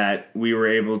was that we were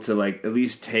able to like at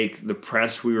least take the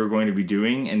press we were going to be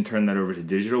doing and turn that over to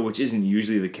digital, which isn't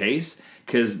usually the case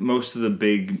because most of the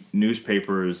big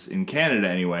newspapers in Canada,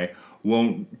 anyway,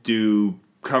 won't do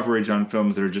coverage on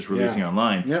films that are just releasing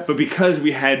online. Yep. But because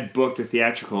we had booked a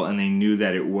theatrical and they knew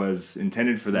that it was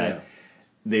intended for that,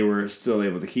 they were still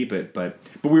able to keep it. But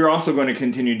we were also going to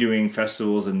continue doing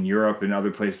festivals in Europe and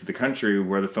other places of the country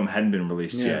where the film hadn't been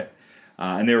released yet.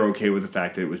 And they were okay with the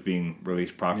fact that it was being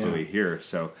released properly here.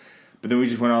 So, but then we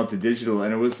just went all to digital,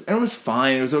 and it was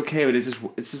fine. It was okay, but it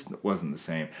just wasn't the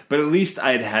same. But at least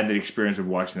I had that experience of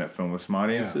watching that film with some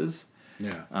audiences.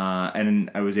 Yeah.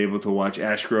 And I was able to watch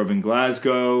Ash Grove in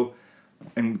Glasgow,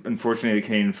 and unfortunately the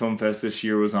Canadian Film Fest this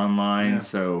year was online,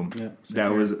 so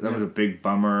that was a big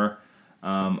bummer.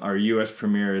 Our U.S.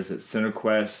 premiere is at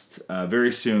CineQuest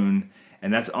very soon,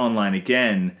 and that's online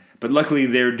again. But luckily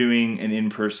they're doing an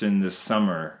in-person this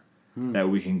summer that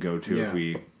we can go to if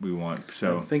we want.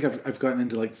 So I think I've gotten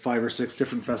into like 5 or 6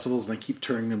 different festivals, and I keep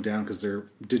turning them down because they're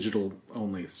digital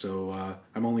only. So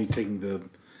I'm only taking the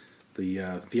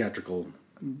theatrical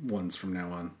ones from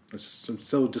now on. It's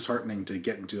so disheartening to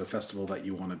get into a festival that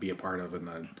you want to be a part of, and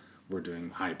then we're doing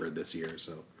hybrid this year.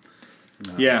 So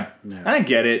I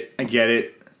get it.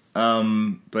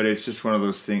 But it's just one of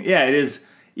those things. Yeah, it is.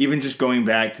 Even just going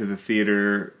back to the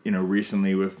theater,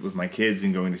 recently with my kids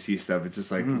and going to see stuff, it's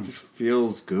just like it just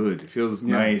feels good. It feels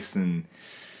nice, and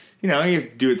you have to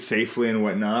do it safely and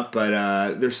whatnot.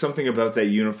 But there's something about that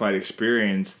unified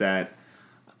experience that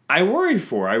I worry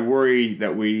for. I worry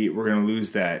that we're going to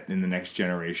lose that in the next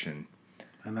generation.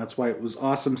 And that's why it was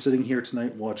awesome sitting here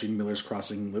tonight watching Miller's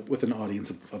Crossing with an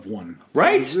audience of one.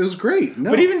 Right? So it was great.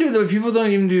 No. But people don't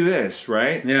even do this,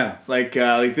 right? Yeah. Like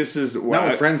this is... Not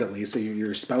with friends, at least. So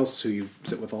your spouse who you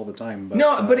sit with all the time. But,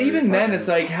 but even then, it's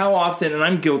like, how often, and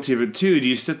I'm guilty of it too, do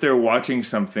you sit there watching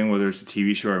something, whether it's a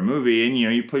TV show or a movie, and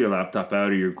you pull your laptop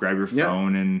out or you grab your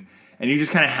phone and you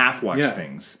just kind of half-watch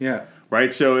things. Yeah.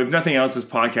 Right? So if nothing else, this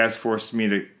podcast forced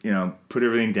me to, put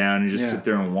everything down and just sit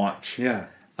there and watch. Yeah.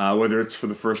 Whether it's for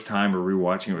the first time or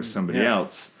rewatching it with somebody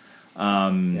else. What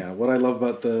I love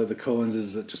about the Coens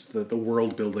is just the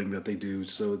world building that they do.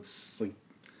 So it's like,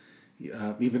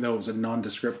 even though it was a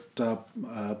nondescript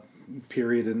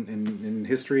period in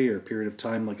history or period of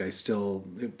time, like they still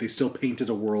painted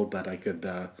a world that I could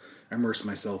immerse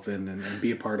myself in and be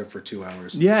a part of for 2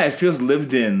 hours. Yeah, it feels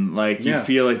lived in. Like you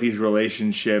feel like these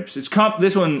relationships.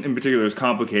 This one in particular is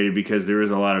complicated because there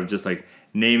is a lot of just like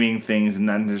naming things and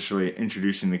not necessarily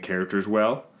introducing the characters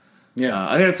well. Yeah,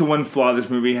 I think that's the one flaw this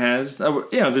movie has.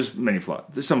 There's many flaws.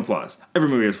 There's some flaws. Every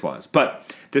movie has flaws, but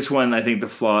this one, I think the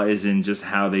flaw is in just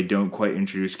how they don't quite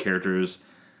introduce characters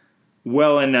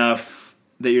well enough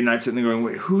that you're not sitting there going,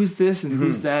 "Wait, who's this and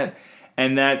who's that?"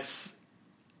 And that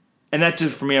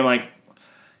just for me, I'm like,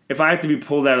 if I have to be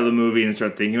pulled out of the movie and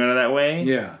start thinking about it that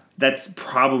way, that's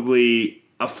probably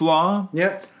a flaw.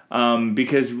 Yep.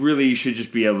 Because really, you should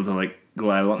just be able to like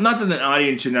glide along. Not that the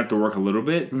audience shouldn't have to work a little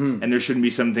bit, and there shouldn't be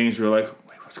some things where you're like,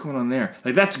 wait, what's going on there?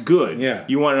 Like, that's good. Yeah.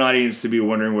 You want an audience to be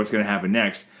wondering what's going to happen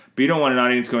next. But you don't want an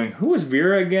audience going, who was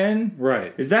Vera again?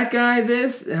 Right. Is that guy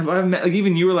this? Have I met, like,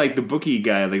 even you were like the bookie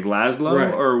guy, like Laszlo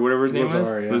Right. or whatever his name was?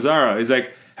 Lazar, yeah. Lazaro. He's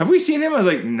like, have we seen him? I was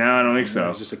like, no, I don't think so.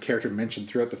 It's just a character mentioned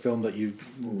throughout the film that you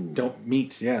don't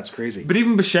meet. Yeah, it's crazy. But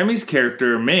even Buscemi's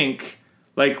character, Mink,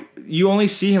 like, you only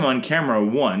see him on camera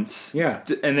once. Yeah.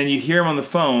 And then you hear him on the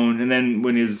phone, and then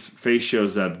when his face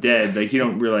shows up dead, like, you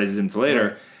don't realize it's him till later.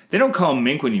 Right. They don't call him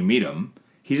Mink when you meet him.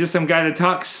 He's just some guy that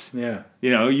talks. Yeah. You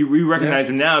know, we recognize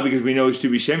him now because we know who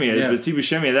Steve Buscemi is. Yeah. But Steve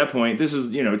Buscemi at that point, this is,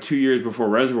 2 years before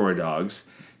Reservoir Dogs.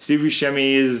 Steve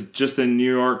Buscemi is just a New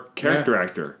York character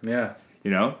actor. Yeah.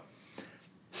 You know?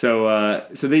 So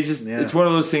they just, Yeah. it's one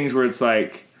of those things where it's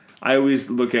like, I always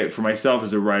look at, for myself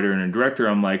as a writer and a director,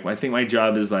 I'm like, I think my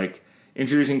job is like,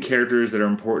 introducing characters that are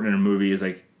important in a movie is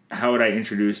like, how would I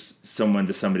introduce someone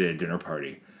to somebody at a dinner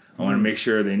party? I want to make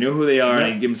sure they know who they are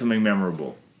and give them something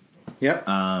memorable. Yep.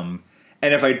 And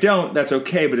if I don't, that's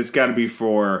okay, but it's got to be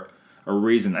for a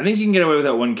reason. I think you can get away with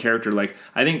that one character. Like,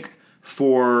 I think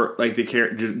for like the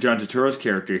John Turturro's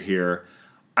character here,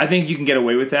 I think you can get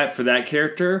away with that for that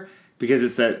character because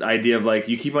it's that idea of like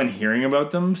you keep on hearing about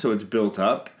them, so it's built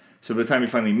up. So by the time you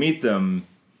finally meet them,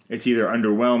 it's either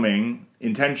underwhelming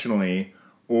intentionally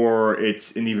or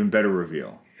it's an even better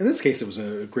reveal. In this case, it was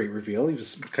a great reveal. He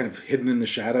was kind of hidden in the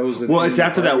shadows. Well, it's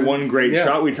after that one great Yeah.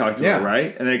 shot we talked about, Yeah.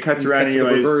 right? And then it cuts around Cut and to you the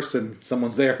realize, reverse, and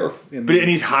someone's there. and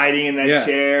he's hiding in that Yeah.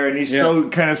 chair, and he's Yeah. so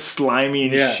kind of slimy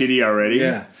and Yeah. shitty already.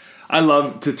 Yeah. I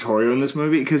love Turturro in this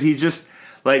movie because he's just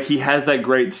like he has that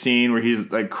great scene where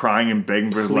he's like crying and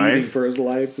begging for his pleading life. for his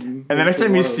life. And the next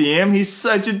time you see him, he's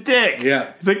such a dick.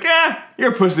 Yeah. He's like,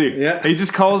 you're a pussy. Yeah. And he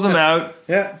just calls him out,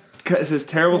 Yeah. says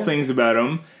terrible things about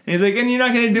him. And he's like, and you're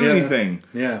not going to do Yeah. anything.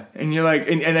 Yeah. And you're like,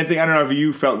 and I think, I don't know if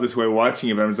you felt this way watching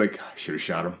it, but I was like, I should have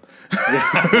shot him.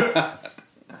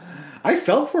 I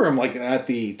felt for him, like, at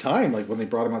the time, like, when they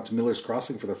brought him out to Miller's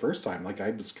Crossing for the first time. Like,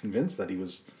 I was convinced that he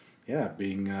was,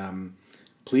 being,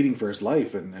 pleading for his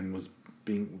life and was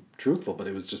being truthful, but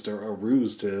it was just a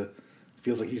ruse to...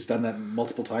 Feels like he's done that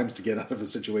multiple times to get out of the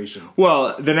situation.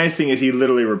 Well, the nice thing is he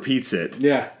literally repeats it.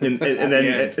 Yeah. And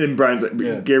then and Brian's like,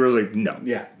 Yeah. Gabriel's like, no.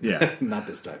 Yeah. Yeah. Not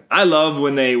this time. I love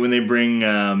when they bring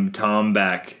Tom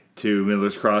back to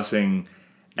Miller's Crossing,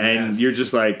 and Yes. you're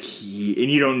just like, and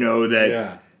you don't know that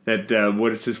Yeah. that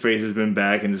what's his face has been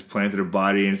back and has planted a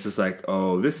body, and it's just like,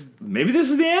 oh, maybe this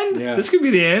is the end. Yeah. This could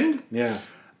be the end. Yeah.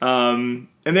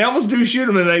 And they almost do shoot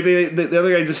him, and like the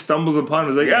other guy just stumbles upon him.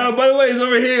 He's like, Yeah. oh, by the way, he's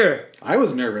over here. I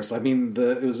was nervous. I mean,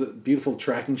 it was a beautiful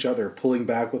tracking shot. They were pulling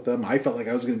back with them. I felt like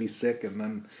I was going to be sick, and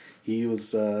then he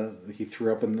was he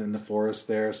threw up in the forest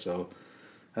there. So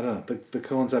I don't know. The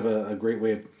Coens have a great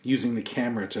way of using the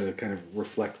camera to kind of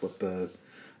reflect what the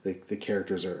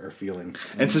characters are feeling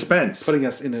And suspense. putting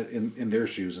us in their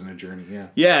shoes in a journey. Yeah,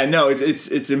 Yeah, no,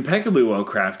 it's impeccably well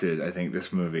crafted. I think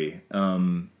this movie.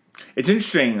 It's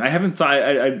interesting. I haven't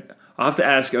thought. I'll have to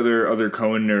ask other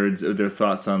Coen nerds their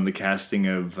thoughts on the casting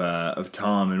of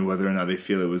Tom and whether or not they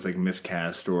feel it was like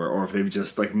miscast or if they've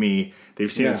just like me,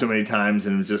 they've seen Yeah. it so many times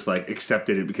and just like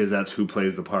accepted it because that's who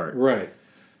plays the part. right.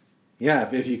 Yeah,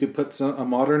 if you could put a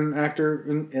modern actor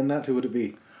in that, who would it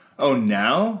be? Oh,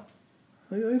 now.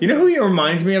 You know who he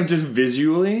reminds me of just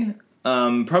visually?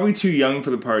 Probably too young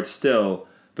for the part still,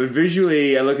 but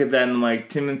visually I look at that and I'm like,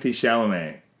 Timothée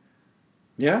Chalamet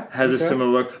Yeah, has a okay. similar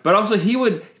look. But also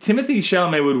Timothée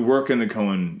Chalamet would work in the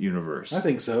Coen universe. I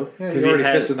think so. Yeah, 'Cause he he already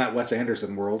had- fits in that Wes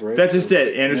Anderson world, right? That's just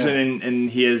it. Anderson Yeah. and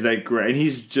he has that great, and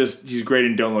he's great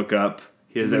in Don't Look Up.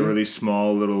 He has that really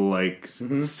small little like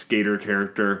skater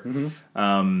character.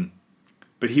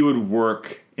 But he would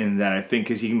work in that, I think,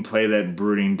 because he can play that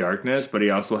brooding darkness, but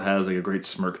he also has like a great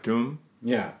smirk to him.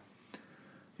 Yeah.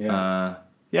 Yeah.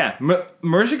 Yeah,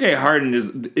 Marsha Gay Harden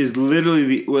is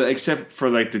literally except for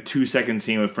like the 2-second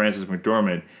scene with Frances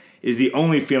McDormand, is the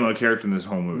only female character in this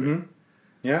whole movie.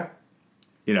 Yeah.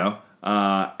 You know,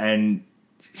 and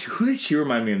who did she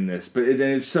remind me of in this? But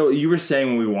then it's so you were saying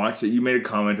when we watched it, you made a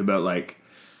comment about like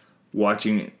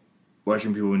watching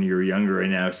people when you were younger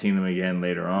and now seeing them again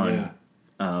later on. Yeah.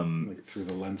 Like through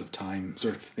the lens of time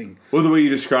sort of thing. Well, the way you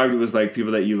described it was like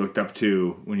people that you looked up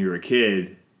to when you were a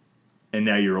kid, and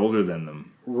now you're older than them.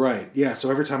 Right. Yeah. So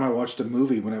every time I watched a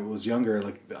movie when I was younger,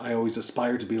 like I always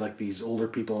aspired to be like these older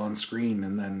people on screen,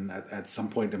 and then at some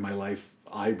point in my life,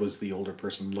 I was the older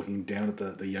person looking down at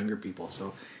the younger people.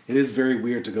 So it is very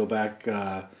weird to go back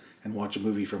and watch a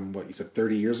movie from what you said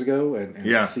 30 years ago, and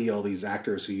Yeah. see all these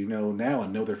actors who you know now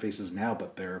and know their faces now,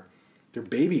 but they're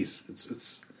babies.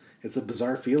 It's a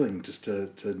bizarre feeling just to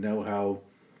know how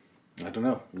I don't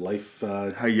know, life.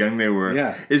 How young they were.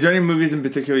 Yeah. Is there any movies in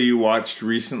particular you watched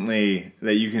recently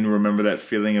that you can remember that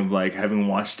feeling of like having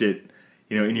watched it,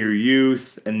 in your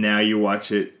youth, and now you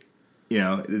watch it,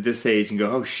 at this age and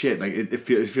go, oh shit, like it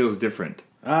feels different.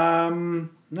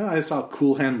 No, I saw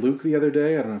Cool Hand Luke the other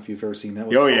day. I don't know if you've ever seen that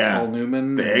with Paul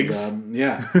Newman. The eggs?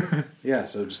 Yeah,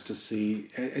 so just to see,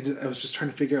 I was just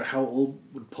trying to figure out how old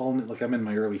would Paul, like I'm in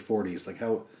my early 40s, like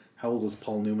how old was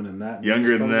Paul Newman in that?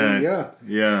 Younger than that.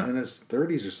 Yeah. In his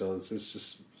 30s or so. It's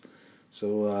just,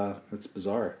 so it's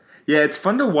bizarre. Yeah, it's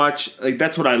fun to watch. Like,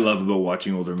 that's what I love about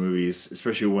watching older movies,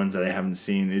 especially ones that I haven't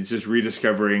seen. It's just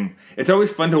rediscovering. It's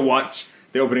always fun to watch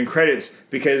the opening credits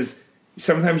because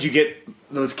sometimes you get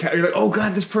those. You're like, oh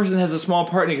god, this person has a small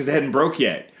part in it because they hadn't broke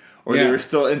yet, or they were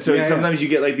still. And so sometimes you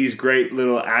get like these great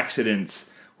little accidents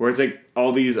where it's like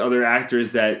all these other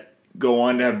actors that go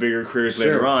on to have bigger careers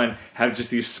later on have just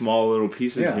these small little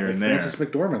pieces here and there. Frances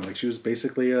McDormand, like she was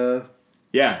basically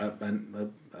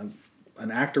an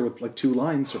actor with like 2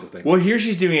 lines sort of thing. Well, here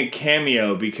she's doing a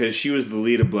cameo because she was the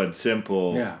lead of Blood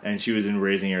Simple, Yeah. and she was in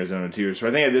Raising Arizona too. So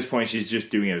I think at this point she's just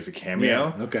doing it as a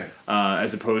cameo, Okay.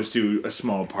 As opposed to a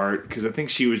small part, because I think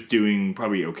she was doing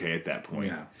probably okay at that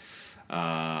point.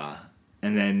 Yeah.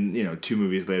 And then 2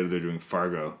 movies later they're doing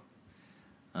Fargo.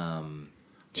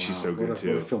 She's so good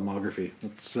too. What a filmography!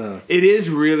 It's It is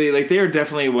really like they are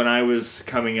definitely, when I was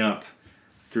coming up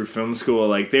through film school,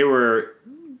 like they were,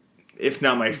 if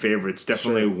not my favorites,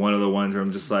 definitely one of the ones where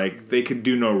I'm just like, they could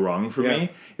do no wrong for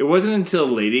me. It wasn't until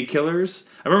Lady Killers.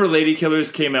 I remember Lady Killers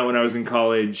came out when I was in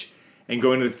college and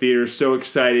going to the theater so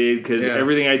excited because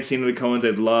everything I'd seen of the Coens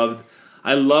I'd loved.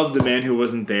 I loved The Man Who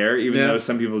Wasn't There, even though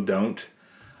some people don't.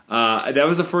 That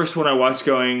was the first one I watched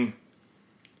going...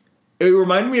 It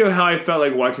reminded me of how I felt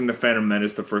like watching The Phantom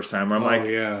Menace the first time. Where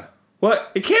I'm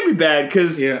what? It can't be bad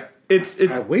because... It's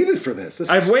I waited for this.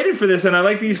 I've waited for this, and I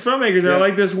like these filmmakers, and I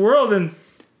like this world, and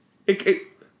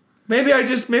maybe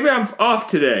I'm off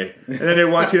today. And then I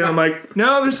watch it, and I'm like,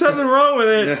 no, there's something wrong with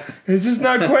it. Yeah. It's just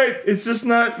not quite. It's just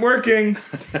not working.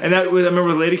 And I remember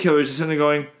with Lady Killers, just sitting there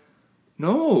going,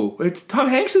 no, Tom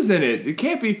Hanks is in it. It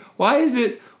can't be. Why is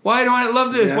it? Why don't I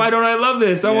love this? Yeah. Why don't I love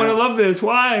this? I want to love this.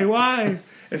 Why?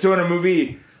 And so in a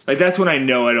movie. Like, that's when I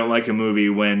know I don't like a movie,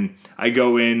 when I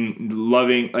go in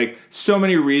loving, like, so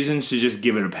many reasons to just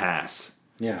give it a pass.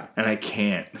 Yeah. And I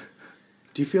can't.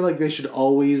 Do you feel like they should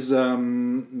always,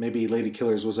 maybe Lady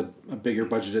Killers was a bigger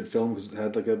budgeted film because it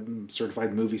had, like, a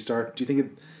certified movie star. Do you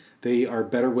think they are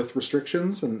better with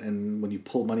restrictions and when you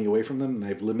pull money away from them and they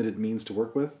have limited means to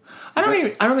work with? I don't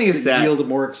think it's that. Yield a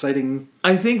more exciting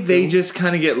I think they just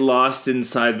kind of get lost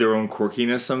inside their own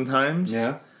quirkiness sometimes.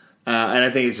 Yeah. And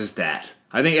I think it's just that.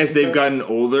 I think as they've gotten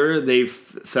older, they've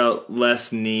felt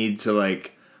less need to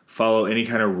like follow any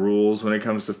kind of rules when it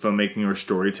comes to filmmaking or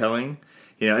storytelling.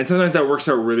 And sometimes that works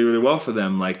out really, really well for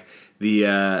them. Like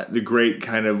the great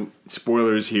kind of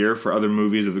spoilers here for other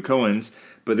movies of the Coens,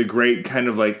 but the great kind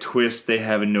of like twist they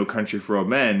have in No Country for Old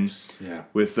Men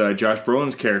with Josh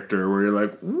Brolin's character, where you're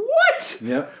like, what?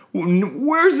 Yeah.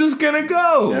 Where's this gonna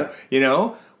go?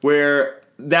 Yeah. Where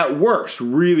that works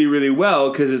really, really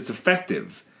well because it's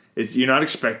effective. You're not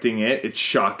expecting it. It's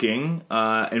shocking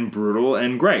and brutal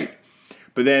and great.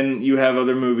 But then you have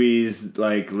other movies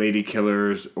like Lady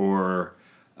Killers or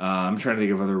I'm trying to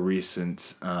think of other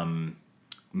recent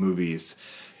movies.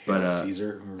 But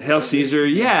Hail Caesar,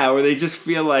 where they just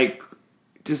feel like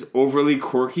just overly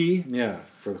quirky. Yeah,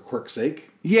 for the quirk's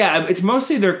sake. Yeah, it's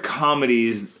mostly their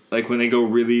comedies. Like when they go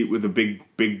really with the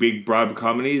big broad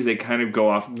comedies, they kind of go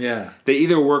off. Yeah, they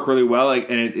either work really well, like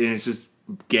and it's just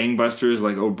gangbusters,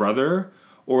 like Oh Brother,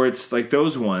 or it's like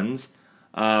those ones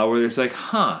where it's like,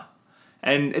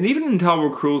 and even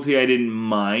Intolerable Cruelty, I didn't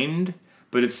mind,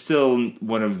 but it's still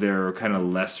one of their kind of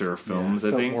lesser films.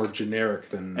 I think more generic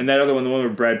than. And that other one, the one where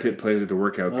Brad Pitt plays like the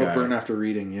workout guy. Burn After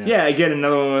Reading. Yeah. Yeah, again,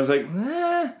 another one. I was like,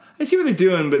 I see what they're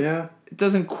doing, but it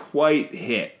doesn't quite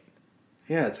hit.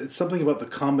 Yeah, it's something about the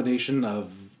combination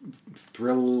of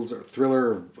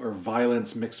thriller or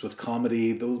violence mixed with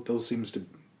comedy. Those seems to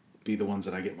be the ones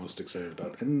that I get most excited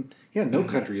about. And No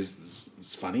Country is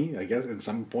funny, I guess, in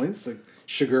some points. Like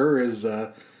Sugar is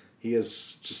he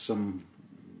has just some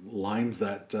lines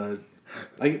that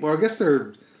I guess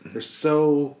they're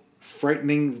so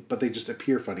frightening, but they just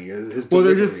appear funny. His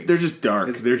delivery, they're just dark.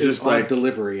 They're his just like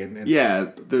delivery and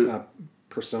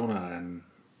persona and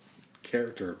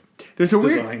character. There's a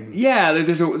design. Weird,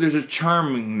 there's a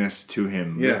charmingness to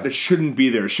him that shouldn't be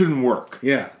there. It shouldn't work.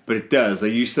 Yeah, but it does.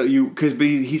 Like because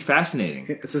he's fascinating.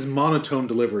 It's his monotone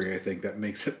delivery, I think, that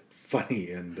makes it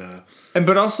funny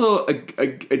but also a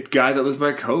guy that lives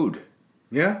by code.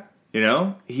 Yeah, You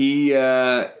know, he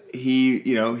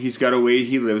you know, he's got a way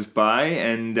he lives by,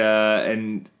 and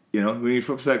you know, when he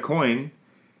flips that coin,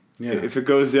 if it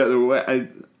goes the other way,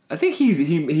 I think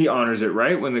he honors it,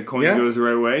 right? When the coin goes the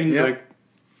right way, he's like,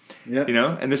 you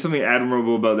know, and there's something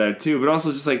admirable about that too. But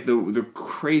also just like the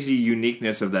crazy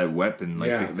uniqueness of that weapon,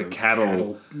 like the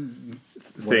cattle thing.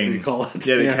 What do you call it?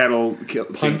 Yeah, the cattle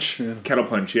punch. Cattle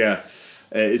punch. Yeah,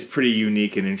 is pretty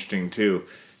unique and interesting too.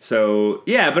 So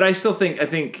yeah, but I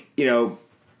think you know,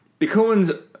 the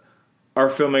Coens are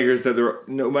filmmakers that they're,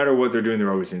 no matter what they're doing,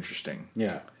 they're always interesting.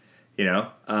 Yeah. You know,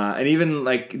 and even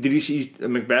like, did you see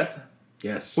Macbeth?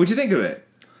 Yes. What'd you think of it?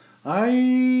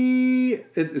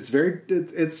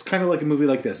 It's kind of like a movie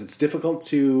like this. It's difficult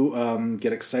to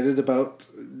get excited about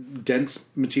dense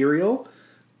material,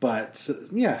 but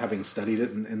yeah, having studied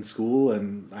it in school,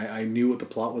 and I knew what the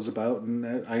plot was about,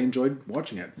 and I enjoyed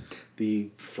watching it. The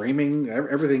framing,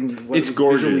 everything, It's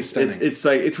gorgeous. Visually stunning. It's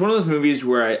like, it's one of those movies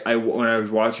where I when I was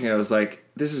watching it, I was like,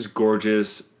 this is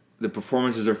gorgeous. The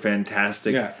performances are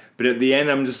fantastic. Yeah. But at the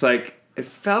end, I'm just like, it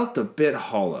felt a bit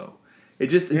hollow. It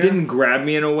just didn't grab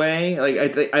me in a way.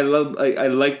 Like I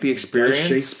like the experience. Does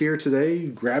Shakespeare today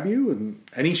grab you? And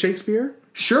any Shakespeare?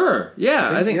 Sure.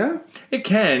 Yeah, I think it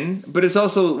can. But it's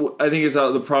also, I think it's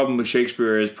the problem with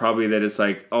Shakespeare is probably that it's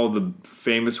like all the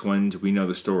famous ones, we know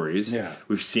the stories. Yeah.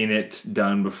 We've seen it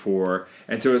done before,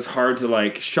 and so it's hard to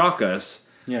like shock us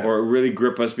or really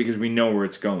grip us because we know where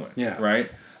it's going. Yeah.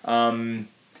 Right.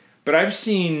 But I've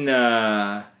seen.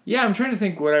 I'm trying to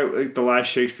think what the last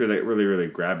Shakespeare that really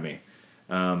grabbed me.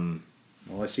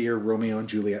 Well, I see your Romeo and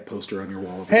Juliet poster on your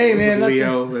wall. Hey, man, with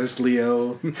Leo. There's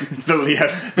Leo. The Leo,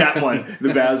 that one,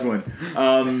 the Baz one.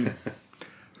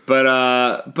 But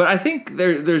I think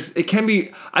there's it can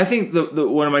be. I think the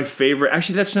one of my favorite.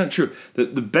 Actually, that's not true. The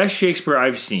best Shakespeare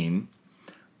I've seen,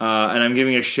 and I'm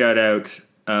giving a shout out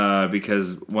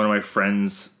because one of my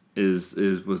friends was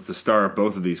the star of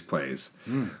both of these plays.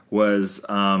 Was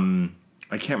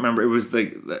I can't remember. It was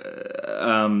like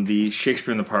the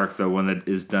Shakespeare in the Park, the one that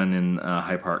is done in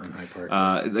Hyde Park.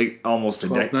 Like almost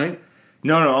Twelfth Night?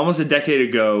 No, almost a decade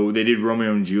ago, they did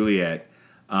Romeo and Juliet,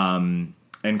 and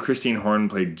Christine Horn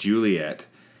played Juliet,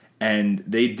 and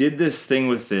they did this thing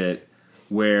with it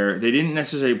where they didn't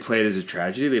necessarily play it as a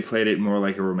tragedy; they played it more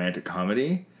like a romantic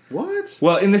comedy. What?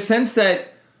 Well, in the sense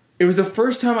that it was the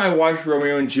first time I watched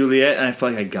Romeo and Juliet, and I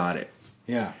felt like I got it.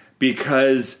 Yeah.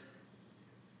 Because,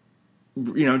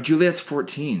 you know, Juliet's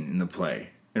 14 in the play,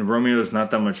 and Romeo's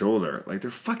not that much older. Like, they're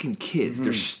fucking kids.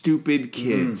 They're stupid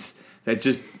kids that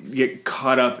just get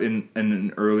caught up in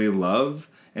an early love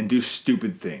and do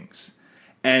stupid things.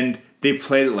 And they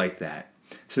played it like that.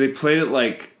 So they played it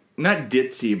like, not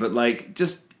ditzy, but like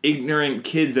just ignorant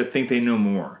kids that think they know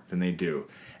more than they do.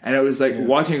 And it was like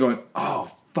watching it going, oh,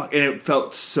 fuck. And it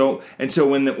felt so... And so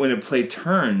when the play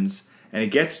turns and it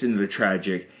gets into the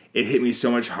tragic, it hit me so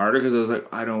much harder because I was like,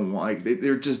 I don't want... Like,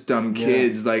 they're just dumb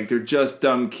kids. Like, they're just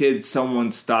dumb kids.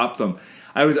 Someone stop them.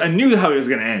 I knew how it was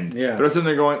going to end. Yeah. But I was sitting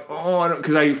there going, oh,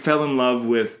 because I fell in love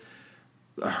with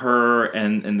her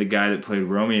and the guy that played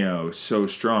Romeo so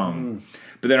strong.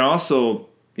 But then also,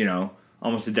 you know,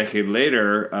 almost a decade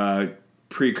later,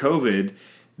 pre-COVID,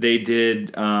 they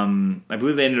did, I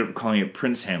believe they ended up calling it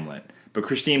Prince Hamlet. But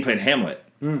Christine played Hamlet.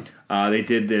 They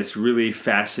did this really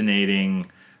fascinating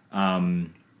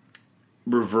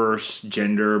reverse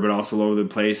gender, but also all over the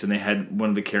place. And they had one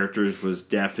of the characters was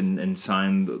deaf and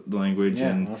signed the language. Yeah,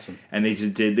 and awesome. And they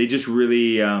just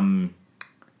really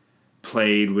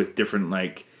played with different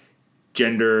like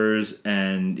genders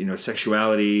and, you know,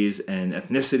 sexualities and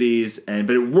ethnicities.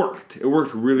 But it worked. It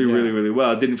worked really, really, really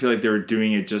well. It didn't feel like they were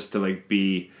doing it just to like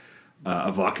be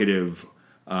evocative.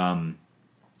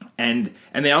 And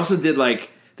they also did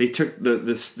like they took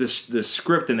the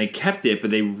script and they kept it, but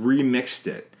they remixed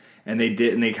it, and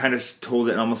they kind of told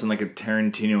it almost in like a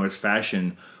Tarantino-esque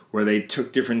fashion, where they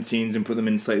took different scenes and put them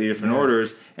in slightly different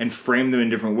orders and framed them in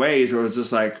different ways. Where it was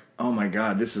just like, oh my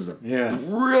god, this is a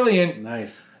brilliant,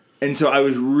 nice. And so I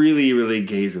was really, really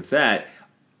engaged with that.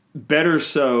 Better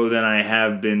so than I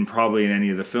have been probably in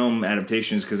any of the film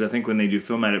adaptations, because I think when they do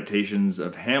film adaptations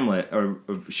of Hamlet or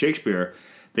of Shakespeare,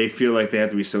 they feel like they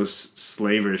have to be so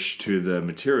slavish to the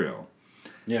material.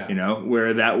 Yeah. You know,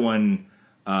 where that one,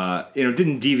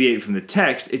 didn't deviate from the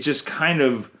text. It just kind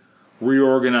of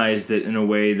reorganized it in a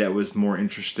way that was more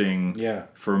interesting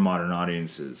for modern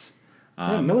audiences.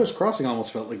 Miller's Crossing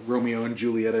almost felt like Romeo and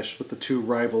Juliet-ish with the two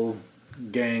rival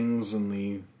gangs and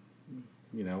the,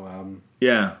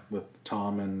 with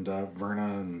Tom and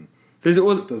Verna and... the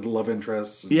love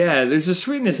interests. There's a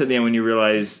sweetness at the end when you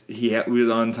realize he was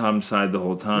on Tom's side the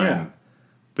whole time. Yeah.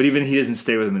 But even he doesn't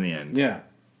stay with him in the end. Yeah.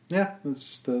 Yeah, it's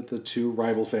just the two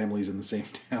rival families in the same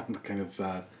town kind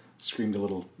of screamed a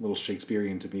little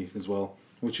Shakespearean to me as well,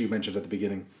 which you mentioned at the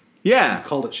beginning. Yeah. You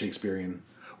called it Shakespearean.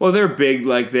 Well, they're big,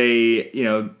 like they,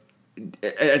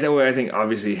 I think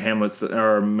obviously Hamlet's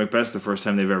or Macbeth's the first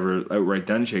time they've ever outright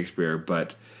done Shakespeare,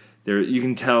 but you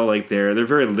can tell like they're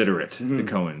very literate, the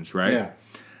Coens, right? Yeah.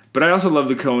 But I also love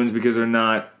the Coens because they're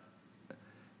not,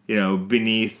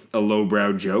 beneath a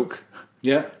lowbrow joke.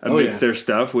 Yeah. Amidst their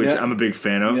stuff, which I'm a big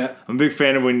fan of. Yeah. I'm a big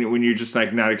fan of when you're just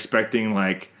like not expecting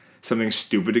like something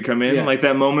stupid to come in, Yeah. like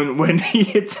that moment when he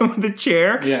hits him with the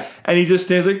chair, and he just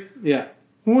stands like, Yeah.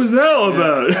 "What was that all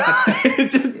about?"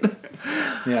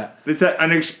 It's that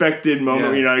unexpected moment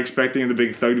where you're not expecting the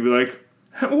big thug to be like,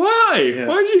 "Why? Yeah.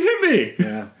 Why'd you hit me?"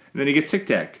 Yeah. And then he gets Tic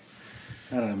Tac.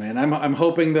 I don't know, man. I'm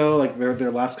hoping though, like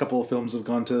their last couple of films have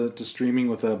gone to streaming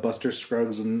with Buster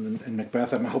Scruggs and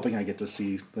Macbeth. I'm hoping I get to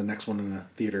see the next one in a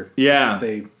theater. Yeah.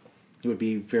 It would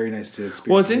be very nice to experience.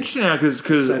 Well, it's interesting now because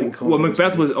Exciting Coen Macbeth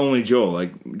Brothers was only Joel.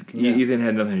 Like Ethan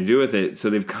had nothing to do with it, so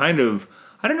they've kind of.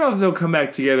 I don't know if they'll come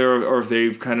back together or if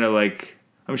they've kind of like.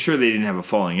 I'm sure they didn't have a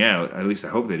falling out. At least I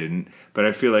hope they didn't. But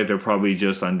I feel like they're probably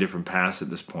just on different paths at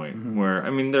this point. Mm-hmm.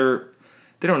 Where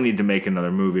they don't need to make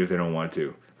another movie if they don't want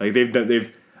to. Like they've.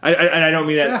 I don't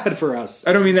mean that. Sad for us.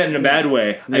 I don't mean that in a bad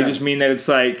way. Yeah. I just mean that it's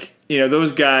like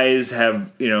those guys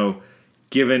have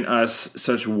given us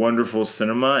such wonderful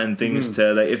cinema and things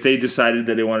to that. If they decided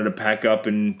that they wanted to pack up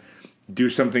and do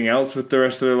something else with the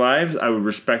rest of their lives, I would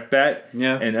respect that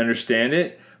and understand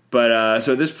it. But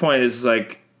so at this point, it's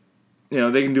like they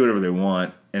can do whatever they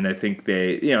want, and I think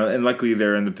they and luckily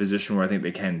they're in the position where I think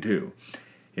they can too.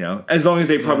 As long as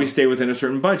they probably stay within a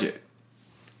certain budget.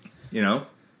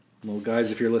 Well,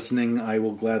 guys, if you're listening, I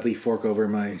will gladly fork over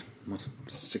my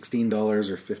 $16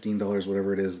 or $15,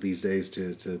 whatever it is these days,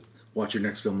 to watch your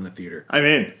next film in the theater. I'm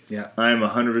in. Yeah. I'm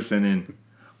 100% in.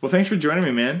 Well, thanks for joining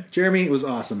me, man. Jeremy, it was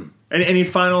awesome. Any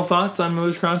final thoughts on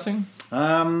Miller's Crossing?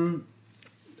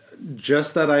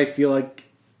 Just that I feel like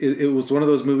it was one of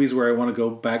those movies where I want to go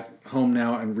back home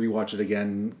now and rewatch it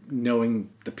again,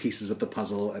 knowing the pieces of the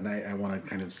puzzle, and I want to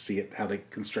kind of see it, how they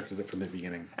constructed it from the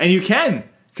beginning. And you can.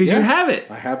 Because you have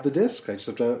it. I have the disc. I just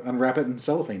have to unwrap it in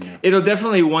cellophane now. It'll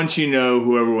definitely, once you know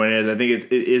who everyone is, I think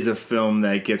it is a film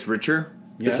that gets richer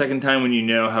the second time when you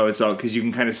know how it's all, because you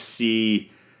can kind of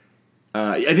see,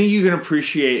 I think you can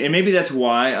appreciate, and maybe that's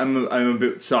why I'm a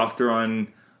bit softer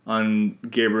on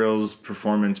Gabriel's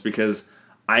performance, because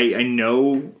I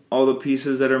know all the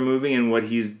pieces that are moving and what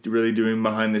he's really doing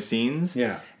behind the scenes.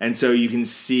 Yeah. And so you can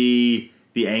see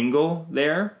the angle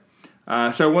there.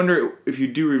 So I wonder if you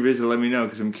do revisit, let me know,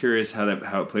 because I'm curious how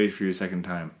it played for you a second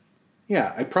time.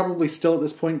 Yeah, I probably still at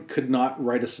this point could not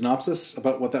write a synopsis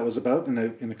about what that was about in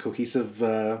a cohesive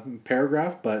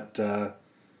paragraph, but I'm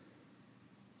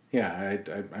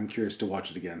curious to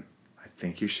watch it again. I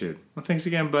think you should. Well, thanks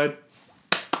again, bud.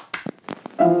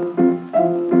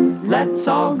 Let's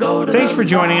all go to Thanks for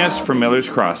joining us for Miller's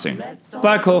Crossing.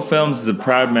 Black Hole Films is a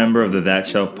proud member of the That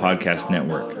Shelf Podcast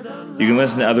Network. You can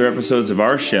listen to other episodes of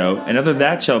our show and other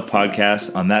That Shelf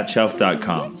podcasts on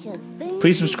thatshelf.com.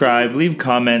 Please subscribe, leave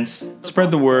comments, spread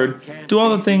the word, do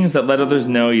all the things that let others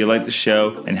know you like the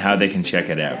show and how they can check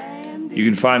it out. You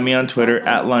can find me on Twitter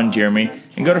 @LonJeremy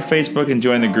and go to Facebook and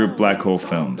join the group Black Hole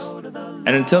Films. And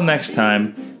until next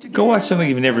time, go watch something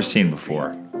you've never seen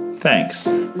before. Thanks.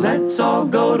 Let's all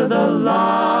go to the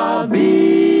lobby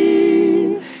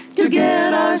to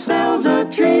get ourselves a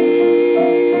treat.